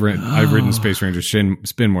ironically, I've ridden Space Ranger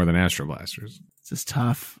Spin more than Astro Blasters. This is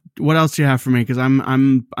tough. What else do you have for me? Because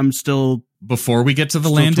I'm still before we get to the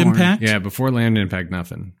land torn. impact. Yeah, before land impact,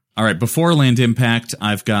 nothing. All right, before land impact,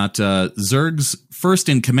 I've got Zurg's first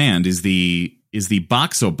in command is the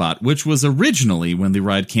Boxobot, which was originally when the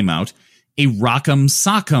ride came out a Rock'em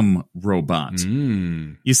Sock'em robot.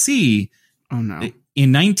 You see, oh no.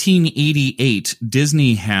 In 1988,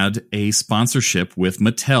 Disney had a sponsorship with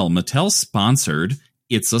Mattel. Mattel sponsored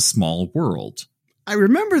It's a Small World. I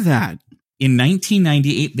remember that. In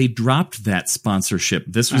 1998, they dropped that sponsorship.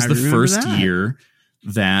 This was the first year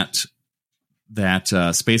that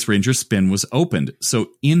Space Ranger Spin was opened. So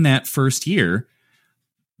in that first year,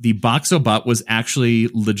 the Boxobot was actually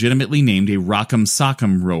legitimately named a Rock'em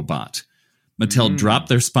Sock'em robot. Mattel dropped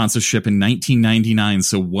their sponsorship in 1999,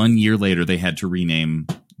 so 1 year later they had to rename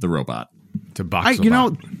the robot to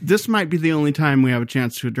Boxobot. This might be the only time we have a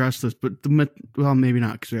chance to address this, but maybe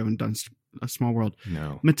not because we haven't done a Small World.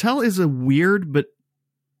 No, Mattel is a weird, but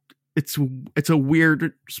it's a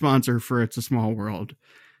weird sponsor for It's a Small World.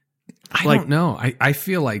 I don't know. I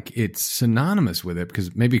feel like it's synonymous with it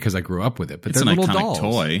because I grew up with it. But it's they're an little iconic dolls.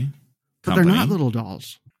 Toy. But they're not little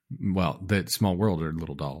dolls. Well, the Small World are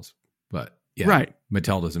little dolls, but yeah, right.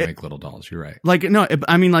 Mattel doesn't make little dolls. You're right. Like no,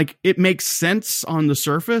 I mean like it makes sense on the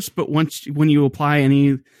surface, but when you apply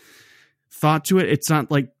any thought to it, it's not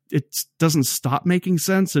like it doesn't stop making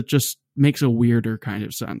sense. It just makes a weirder kind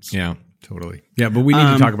of sense. Yeah. Totally. Yeah, but we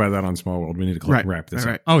need to talk about that on Small World. We need to wrap this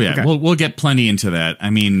up. Oh yeah, okay. We'll get plenty into that.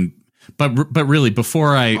 I mean, but really,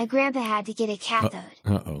 before my grandpa had to get a cathode.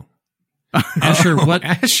 Uh-oh. Asher, what?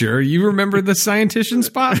 Asher, you remember the Scientician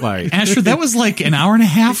Spotlight? Asher, that was like an hour and a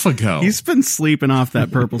half ago. He's been sleeping off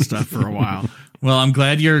that purple stuff for a while. Well, I'm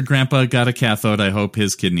glad your grandpa got a cathode. I hope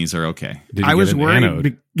his kidneys are okay. I was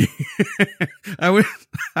worried. I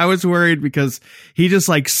was worried because he just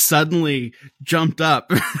like suddenly jumped up.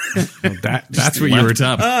 Well, that's what you were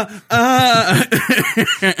up.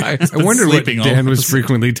 I wondered what Dan was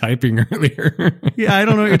frequently typing earlier. Yeah, I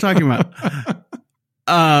don't know what you're talking about.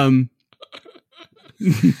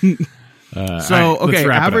 So okay,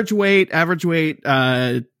 average weight.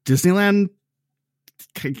 Disneyland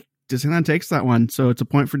takes that one, so it's a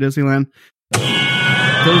point for Disneyland.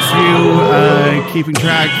 Those of you keeping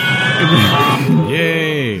track,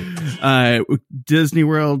 yay! Disney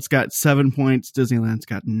World's got 7 points. Disneyland's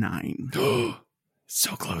got 9.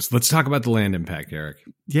 So close. Let's talk about the land impact, Eric.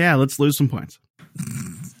 Yeah, let's lose some points.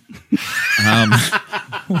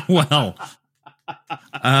 Well,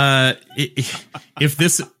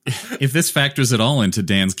 if this factors at all into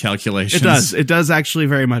Dan's calculations, it does actually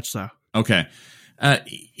very much so. Okay,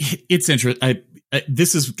 it's interesting.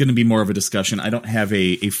 This is going to be more of a discussion. I don't have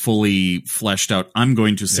a fully fleshed out. I'm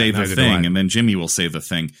going to say the thing, and then Jimmy will say the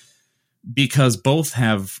thing, because both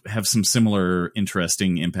have some similar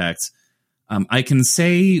interesting impacts. I can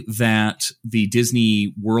say that the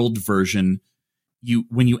Disney World version,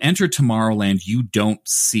 when you enter Tomorrowland, you don't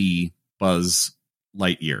see Buzz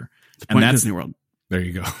Lightyear, and that's Disney World. There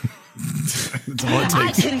you go. That's all it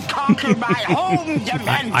takes. I can conquer my home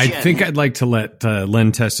dimension. I think I'd like to let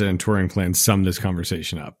Len Testa and Touring Plan sum this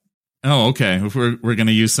conversation up. Oh, okay. If we're going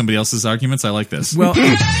to use somebody else's arguments, I like this. Well,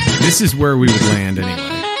 this is where we would land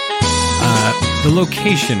anyway. The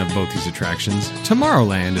location of both these attractions,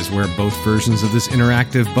 Tomorrowland, is where both versions of this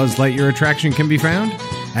interactive Buzz Lightyear attraction can be found.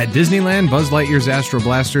 At Disneyland, Buzz Lightyear's Astro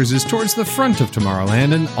Blasters is towards the front of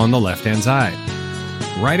Tomorrowland and on the left-hand side.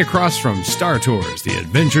 Right across from Star Tours, the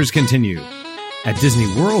adventures continue. At Disney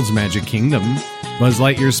World's Magic Kingdom, Buzz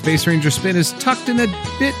Lightyear's Space Ranger Spin is tucked in a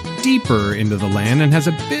bit deeper into the land and has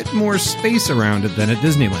a bit more space around it than at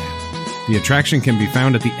Disneyland. The attraction can be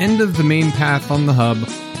found at the end of the main path on the hub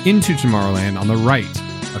into Tomorrowland on the right,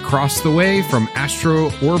 across the way from Astro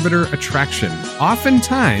Orbiter Attraction.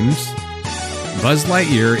 Oftentimes, Buzz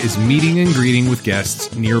Lightyear is meeting and greeting with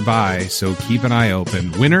guests nearby, so keep an eye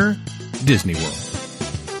open. Winner, Disney World.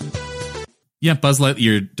 Yeah, Buzz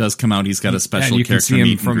Lightyear does come out. He's got a special you character can see him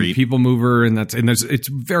meet and from greet. People Mover, and it's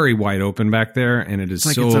very wide open back there, and it is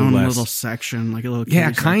like so its own less, little section, like a little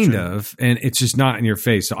kind section. of, and it's just not in your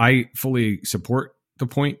face. So I fully support the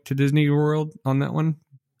point to Disney World on that one.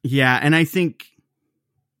 Yeah, and I think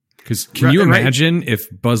because can you imagine if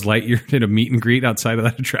Buzz Lightyear did a meet and greet outside of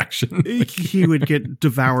that attraction? He would get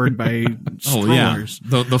devoured by strollers.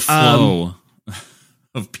 The flow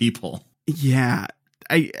of people. Yeah,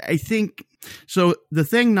 I think so. The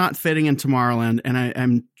thing not fitting in Tomorrowland, and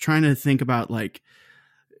I'm trying to think about like,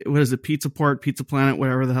 what is it, Pizza Port, Pizza Planet,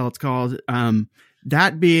 whatever the hell it's called.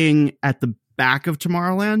 That being at the back of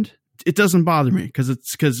Tomorrowland, it doesn't bother me because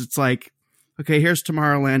it's like, okay, here's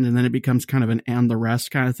Tomorrowland, and then it becomes kind of an and the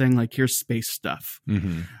rest kind of thing. Like here's space stuff,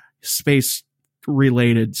 space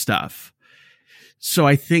related stuff. So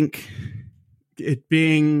I think it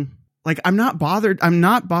being like, I'm not bothered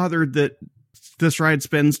that This Ride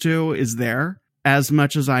Spins Too is there as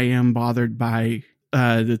much as I am bothered by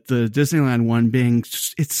the Disneyland one being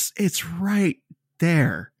it's right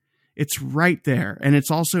there. It's right there, and it's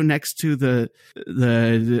also next to the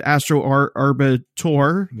Astro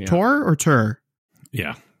Orbitor. Yeah. Tor or Tur?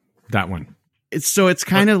 Yeah, that one. It's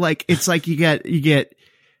kind of like, it's like you get.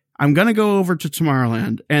 I'm going to go over to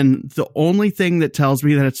Tomorrowland, and the only thing that tells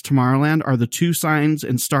me that it's Tomorrowland are the 2 signs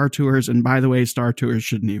in Star Tours, and by the way, Star Tours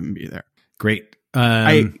shouldn't even be there. Great.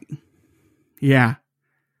 I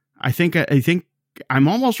think I'm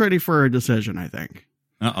almost ready for a decision, I think.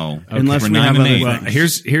 Uh-oh. Okay. Unless We're we have 9 and other 8. Well,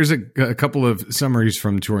 here's a couple of summaries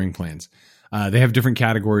from touring plans. They have different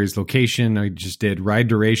categories. Location, I just did. Ride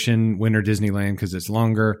duration, Winter Disneyland because it's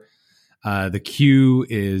longer. The queue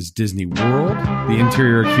is Disney World. The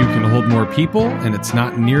interior queue can hold more people, and it's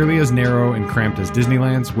not nearly as narrow and cramped as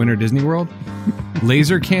Disneyland's Winter Disney World.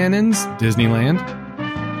 Laser cannons, Disneyland.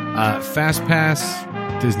 Fast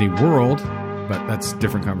Pass, Disney World, but that's a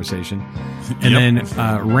different conversation. And then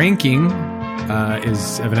ranking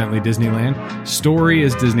is evidently Disneyland. Story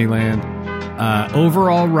is Disneyland.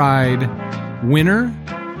 Overall ride, winner,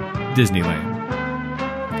 Disneyland.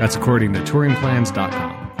 That's according to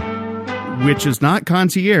touringplans.com. Which is not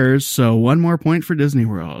concierge, so 1 more point for Disney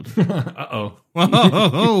World. Uh-oh.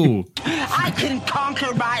 Whoa. I can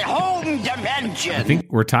conquer my home dimension. I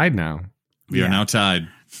think we're tied now. We are now tied.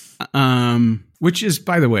 Which is,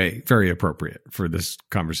 by the way, very appropriate for this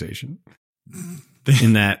conversation.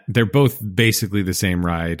 In that they're both basically the same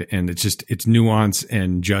ride, and it's nuance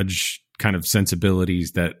and judge kind of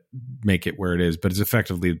sensibilities that make it where it is, but it's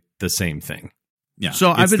effectively the same thing. Yeah.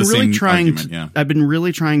 So I've been really trying I've been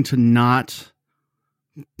really trying to not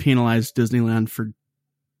penalize Disneyland for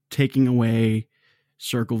taking away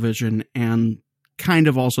Circle Vision and kind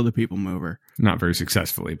of also the People Mover. Not very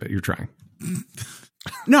successfully, but you're trying.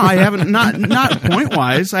 No, I haven't. Not point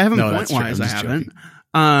wise. I haven't No, point wise. I just haven't.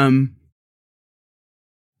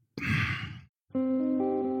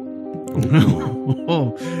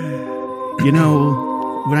 You know,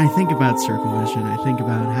 when I think about Circle Vision, I think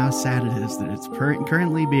about how sad it is that it's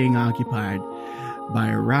currently being occupied by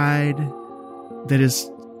a ride that is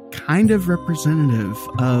kind of representative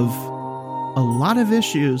of a lot of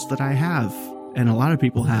issues that I have and a lot of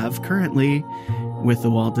people have currently with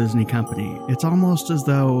the Walt Disney Company. It's almost as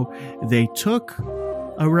though they took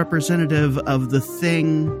a representative of the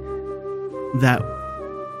thing that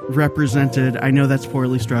represented, I know that's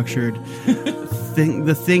poorly structured,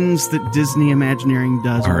 the things that Disney Imagineering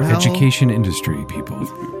does Our well. education industry, people.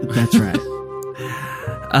 That's right.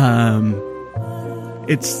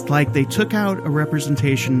 It's like they took out a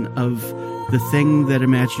representation of the thing that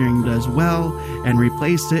Imagineering does well and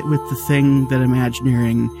replaced it with the thing that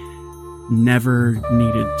Imagineering never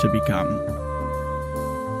needed to become.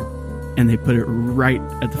 And they put it right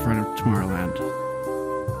at the front of Tomorrowland.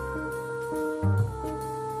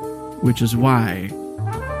 Which is why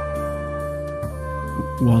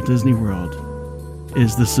Walt Disney World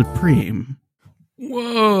is the supreme.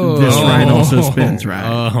 Whoa. This ride also spins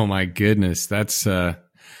ride. Oh my goodness. That's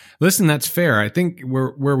listen, that's fair. I think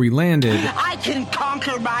where we landed, I can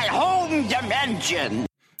conquer my home dimension.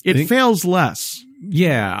 It fails less.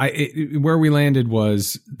 yeah, where we landed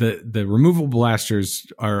was the removable blasters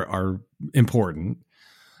are important.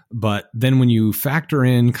 But then when you factor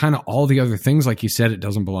in kind of all the other things, like you said, it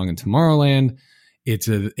doesn't belong in Tomorrowland. It's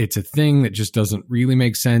a thing that just doesn't really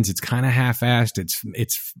make sense. It's kind of half-assed.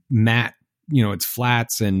 It's matte, it's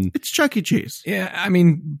flats and It's Chuck E. Cheese. yeah. I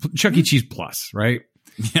mean, Chuck E. Cheese plus, right?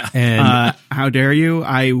 Yeah. And How dare you?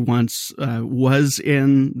 I once was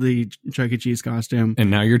in the Chuck E. Cheese costume.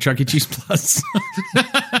 and now you're Chuck E. Cheese plus.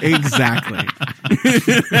 Exactly.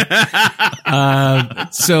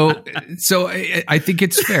 So I think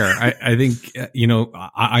it's fair. I think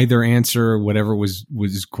either answer, whatever was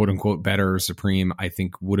quote unquote better or supreme, I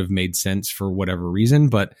think would have made sense for whatever reason.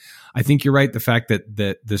 But I think you're right. The fact that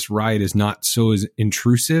this ride is not so as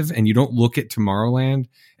intrusive, and you don't look at Tomorrowland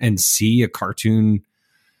and see a cartoon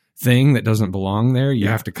thing that doesn't belong there. You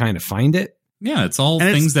have to kind of find it. Yeah, it's all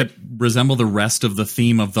things that resemble the rest of the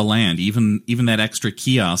theme of the land. Even that extra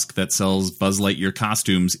kiosk that sells Buzz Lightyear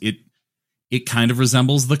costumes, it kind of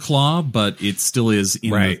resembles the claw, but it still is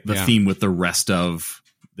in the theme with the rest of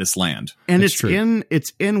this land. And That's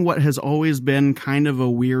it's in what has always been kind of a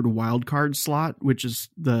weird wild card slot, which is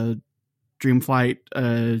the Dreamflight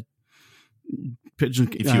pigeon.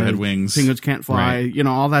 If you had wings, penguins can't fly. Right.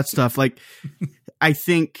 All that stuff. Like, I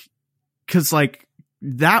think because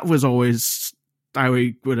that was always,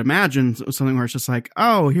 I would imagine, something where it's just like,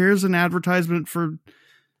 oh, here's an advertisement for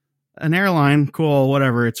an airline. Cool,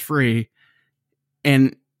 whatever. It's free.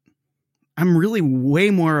 And I'm really way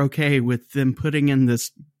more okay with them putting in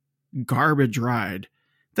this garbage ride.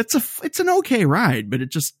 It's an okay ride, but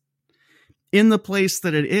it just, in the place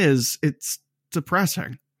that it is, it's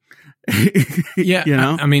depressing.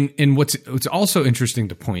 Yeah, I mean, and what's also interesting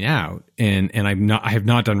to point out, and I have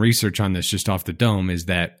not done research on this just off the dome, is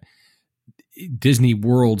that Disney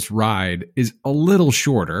World's ride is a little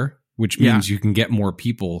shorter, which means you can get more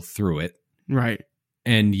people through it. Right.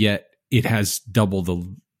 And yet it has double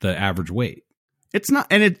the average wait. It's not,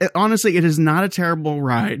 and it honestly, it is not a terrible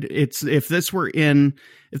ride. It's if they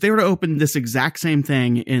were to open this exact same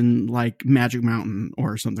thing in like Magic Mountain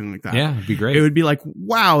or something like that, yeah, it'd be great. It would be like,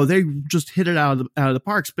 wow, they just hit it out of the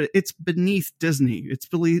parks. But it's beneath Disney. It's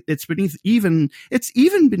even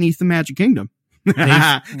beneath the Magic Kingdom.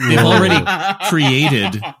 They've already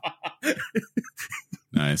created.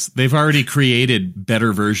 Nice. They've already created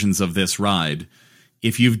better versions of this ride.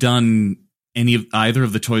 If you've done either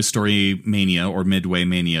of the Toy Story Mania or Midway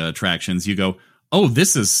Mania attractions, you go, oh,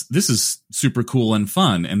 this is super cool and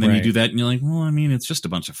fun. And then you do that and you're like, well, I mean, it's just a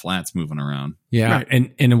bunch of flats moving around. Yeah.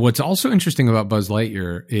 Right. And what's also interesting about Buzz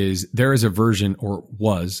Lightyear is there is a version, or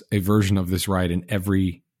was a version, of this ride in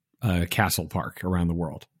every castle park around the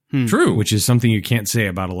world. True. Which is something you can't say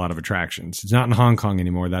about a lot of attractions. It's not in Hong Kong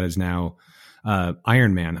anymore. That is now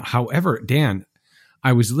Iron Man. However, Dan,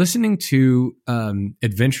 I was listening to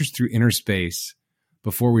Adventures Through Inner Space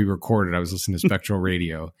before we recorded. I was listening to Spectral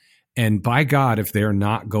Radio. And by God, if they're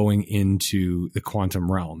not going into the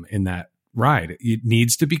quantum realm in that ride, it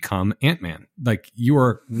needs to become Ant-Man. Like, you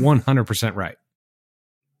are 100% right.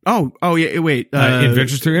 Oh yeah. Wait.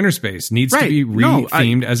 Adventures Through Inner Space needs to be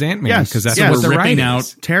themed as Ant-Man, because that's what the ride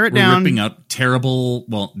is. Tear it down. Ripping out terrible,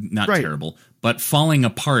 well, not terrible, but falling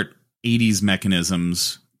apart 80s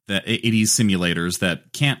mechanisms, that 80s simulators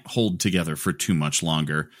that can't hold together for too much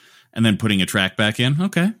longer, and then putting a track back in.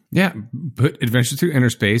 Okay. Yeah. Put Adventures Through Inner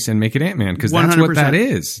Space and make it Ant-Man, because that's what that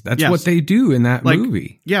is. That's what they do in that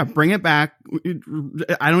movie. Yeah. Bring it back.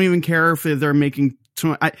 I don't even care if they're making.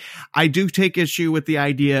 I do take issue with the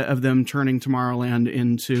idea of them turning Tomorrowland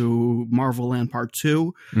into Marvel Land Part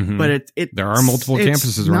 2, but there are multiple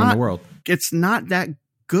campuses around the world. It's not that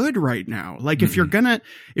good right now. Like, if you're gonna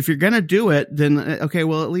do it, then okay,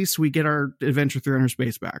 well, at least we get our Adventure Through Inner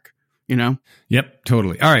Space back, you know? Yep,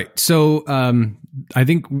 totally. All right, so I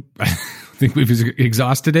think we've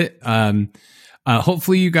exhausted it.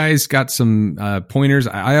 Hopefully you guys got some pointers.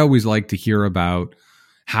 I always like to hear about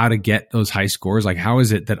how to get those high scores. Like, how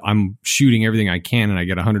is it that I'm shooting everything I can and I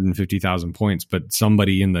get 150,000 points, but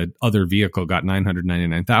somebody in the other vehicle got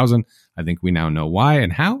 999,000? I think we now know why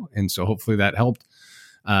and how, and so hopefully that helped.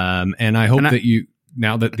 And I hope that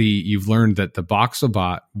you've learned that the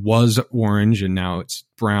Boxabot was orange and now it's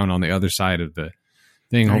brown on the other side of the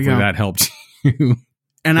thing. Hopefully that helped you.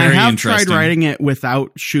 And I have tried riding it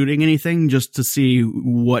without shooting anything, just to see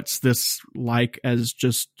what's this like as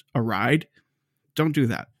just a ride. Don't do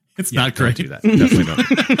that. It's not great. Don't do that. Definitely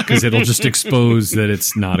don't. Because it'll just expose that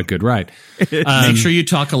it's not a good ride. Make sure you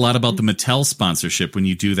talk a lot about the Mattel sponsorship when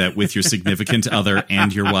you do that with your significant other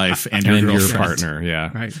and your wife and your partner.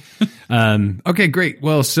 Yeah. Right. Okay, great.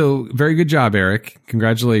 Well, so very good job, Eric.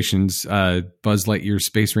 Congratulations. Buzz Lightyear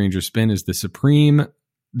Space Ranger Spin is the supreme.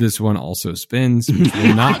 This one also spins, which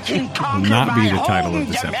will not be the title of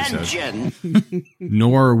this episode.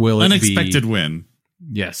 Nor will it be unexpected win.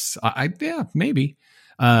 Yes. Yeah, maybe.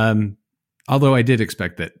 Although I did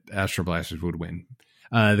expect that Astro Blasters would win.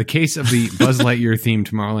 The case of the Buzz Lightyear themed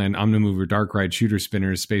Tomorrowland Omnimover Dark Ride Shooter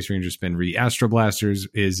Spinners Space Ranger Spin re Astro Blasters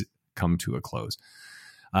is come to a close.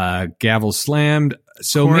 Gavel slammed.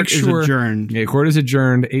 So court make sure is adjourned. Yeah, court is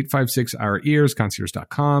adjourned. 856 Our Ears,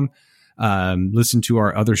 concierge.com. Listen to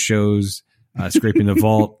our other shows, Scraping the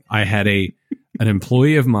Vault. I had an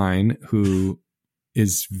employee of mine who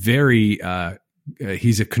is very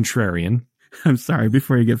he's a contrarian. I'm sorry,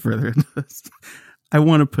 before you get further into this, I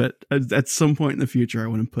want to put, at some point in the future, I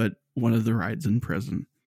want to put one of the rides in prison.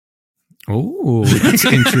 Oh, that's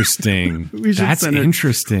interesting. That's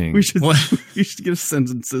interesting. We should give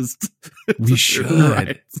sentences. We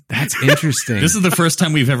should. That's interesting. This is the first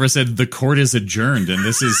time we've ever said the court is adjourned, and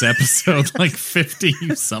this is episode like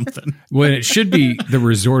 50 something. When it should be the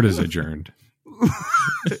resort is adjourned.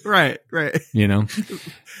 Right. You know,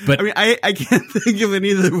 but I mean, I can't think of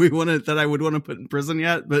any that I would want to put in prison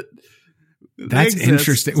yet, but that's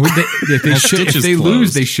interesting. If they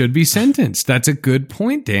lose, they should be sentenced. That's a good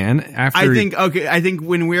point, Dan. I think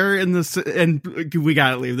when we're in this, and we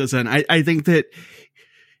got to leave this in, I think that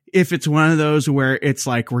if it's one of those where it's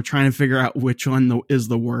like we're trying to figure out which one is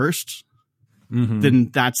the worst, then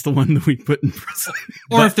that's the one that we put in prison.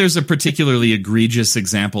 Or if there's a particularly egregious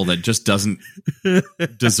example that just doesn't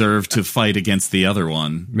deserve to fight against the other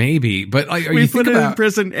one. Maybe, but we put it in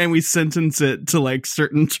prison and we sentence it to like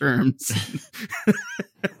certain terms.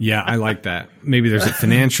 Yeah, I like that. Maybe there's a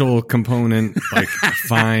financial component, like a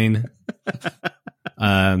fine.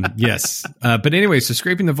 Yes. But anyway, so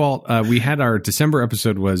Scraping the Vault, we had our December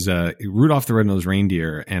episode was Rudolph the Red-Nosed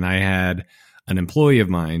Reindeer, and I had an employee of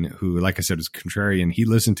mine who, like I said, was contrarian. He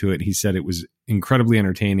listened to it. He said it was incredibly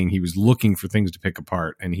entertaining. He was looking for things to pick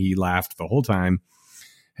apart, and he laughed the whole time.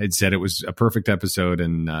 Had said it was a perfect episode,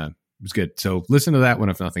 and it was good. So listen to that one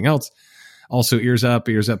if nothing else. Also, Ears Up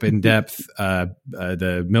in depth.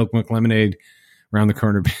 The Milk Lemonade, Around the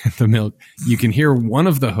Corner, the Milk. You can hear one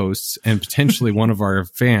of the hosts and potentially one of our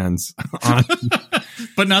fans on,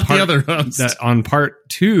 but not the other host. On part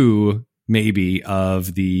 2, maybe,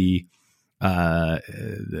 of the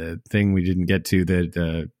thing we didn't get to,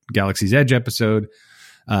 the Galaxy's Edge episode,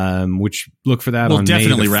 which look for that. We'll on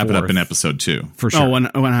definitely May wrap it up 4th. in episode 2 for sure.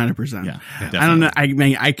 100%. Yeah, I don't know.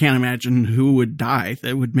 I can't imagine who would die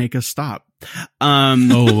that would make us stop.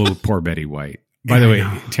 Oh, poor Betty White. By the way,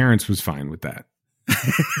 Terrence was fine with that.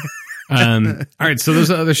 All right, so those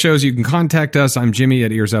are other shows. You can contact us. I'm Jimmy at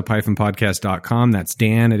earsup-podcast.com. That's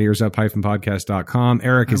Dan at earsup-podcast.com.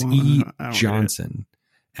 Eric is Johnson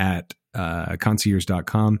at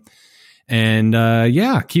concierge.com. And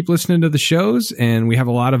yeah, keep listening to the shows. And we have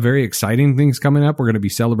a lot of very exciting things coming up. We're going to be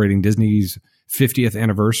celebrating Disney's 50th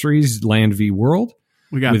anniversaries, Land v. World.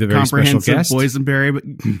 We got with a very special guest. Boysenberry.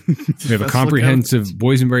 We have a comprehensive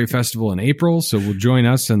Boysenberry Festival in April, so we'll join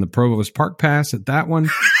us in the Provost Park Pass at that one.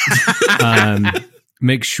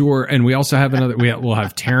 Make sure, and we also have another. We'll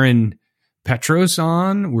have Taryn Petros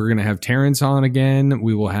on. We're going to have Terrence on again.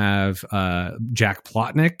 We will have Jack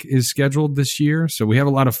Plotnick is scheduled this year, so we have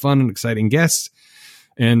a lot of fun and exciting guests.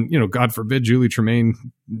 And, God forbid Julie Tremaine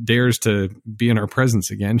dares to be in our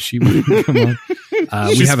presence again. She would come on.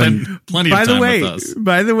 We have plenty of time with us.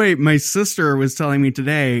 By the way, my sister was telling me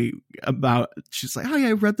today she's like, oh yeah,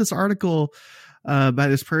 I read this article by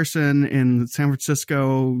this person in the San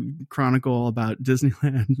Francisco Chronicle about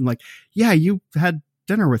Disneyland. I'm like, yeah, you had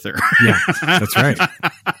dinner with her. Yeah, that's right.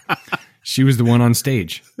 She was the one on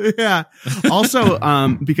stage. Yeah. Also,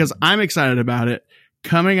 because I'm excited about it,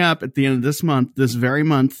 coming up at the end of this month, this very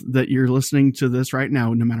month that you're listening to this right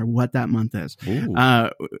now, no matter what that month is,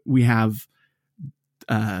 we have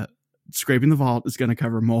Scraping the Vault is going to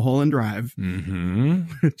cover Mulholland Drive.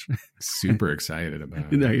 Mm-hmm. Super excited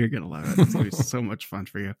about it. No, you're going to love it. It's going to be so much fun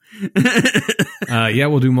for you. Yeah,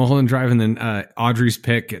 we'll do Mulholland Drive, and then Audrey's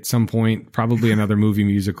pick at some point, probably another movie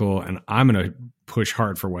musical, and I'm going to push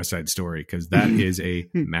hard for West Side Story because that is a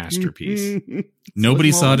masterpiece.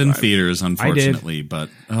 Nobody saw it in theaters, unfortunately, but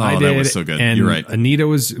that was so good. And you're right. Anita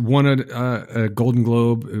won a Golden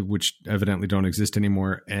Globe, which evidently don't exist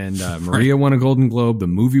anymore, and Maria won a Golden Globe. The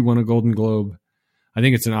movie won a Golden Globe. I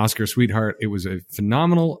think it's an Oscar sweetheart. It was a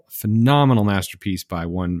phenomenal masterpiece by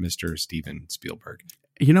one Mr. Steven Spielberg.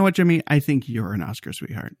 You know what, Jimmy? I think you're an Oscar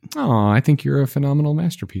sweetheart. Oh, I think you're a phenomenal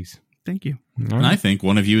masterpiece. Thank you. Right. And I think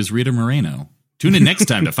one of you is Rita Moreno. Tune in next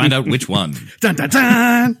time to find out which one. Dun, dun,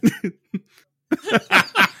 dun.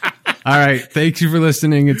 All right. Thank you for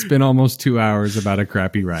listening. It's been almost 2 hours about a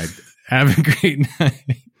crappy ride. Have a great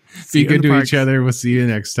night. Be good to each other. We'll see you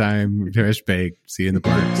next time. Fresh baked. See you in the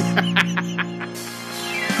parks.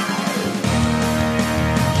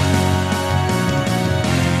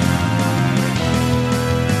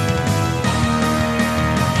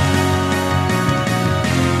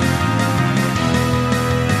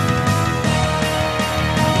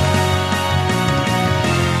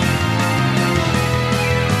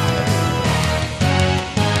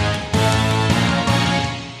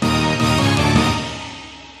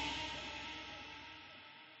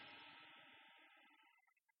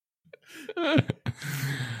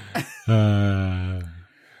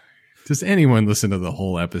 Does anyone listen to the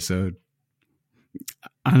whole episode?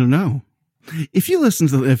 I don't know. If you're listening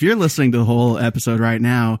to the whole episode right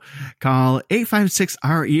now, call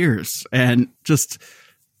 856-OUR-EARS and just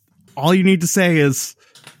all you need to say is,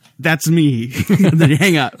 that's me. And then you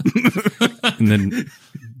hang up. And then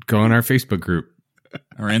go on our Facebook group.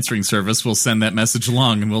 Our answering service will send that message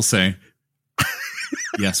along and we'll say,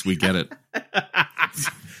 yes, we get it.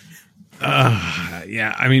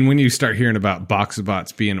 Yeah, I mean, when you start hearing about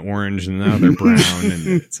Box-a-Bots being orange and now they're brown, and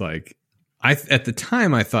it's like, at the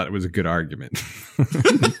time I thought it was a good argument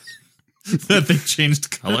that they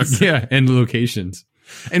changed color. Yeah, and locations.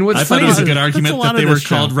 And what's I thought funny it was is a good argument that they were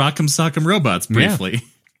called Rock'em Sock'em Robots briefly. Yeah.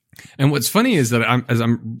 And what's funny is that as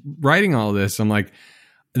I'm writing all this, I'm like,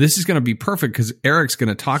 this is going to be perfect because Eric's going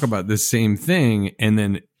to talk about this same thing, and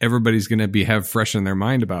then everybody's going to have fresh in their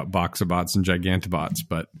mind about Box-a-Bots and Gigantobots,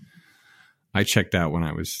 but I checked out when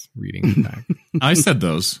I was reading it back. I said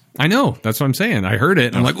those. I know. That's what I'm saying. I heard it.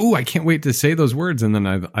 And I'm like, ooh, I can't wait to say those words. And then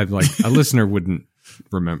I've like, a listener wouldn't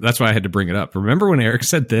remember. That's why I had to bring it up. Remember when Eric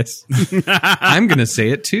said this? I'm going to say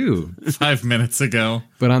it too. 5 minutes ago.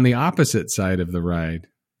 But on the opposite side of the ride.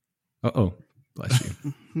 Uh-oh. Bless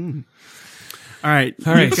you. All right.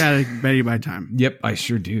 You've got a Betty by time. Yep, I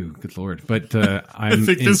sure do. Good Lord. But I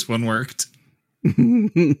think this one worked.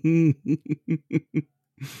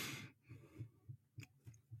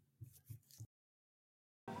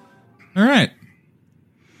 All right.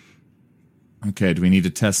 Okay, do we need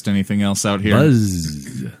to test anything else out here?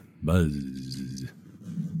 Buzz.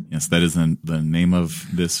 Yes, that is the name of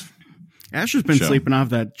this. Asher's been show. sleeping off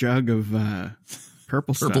that jug of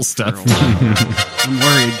purple stuff. Stuff. for a while. I'm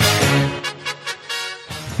worried.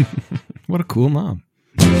 What a cool mom.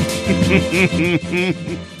 Do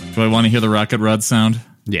I want to hear the Rocket Rod sound?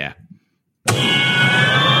 Yeah.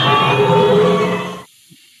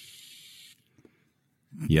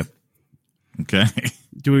 Yep. Okay.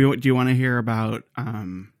 Do you want to hear about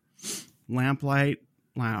Lamplight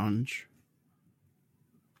Lounge,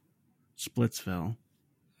 Splitsville,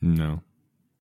 No.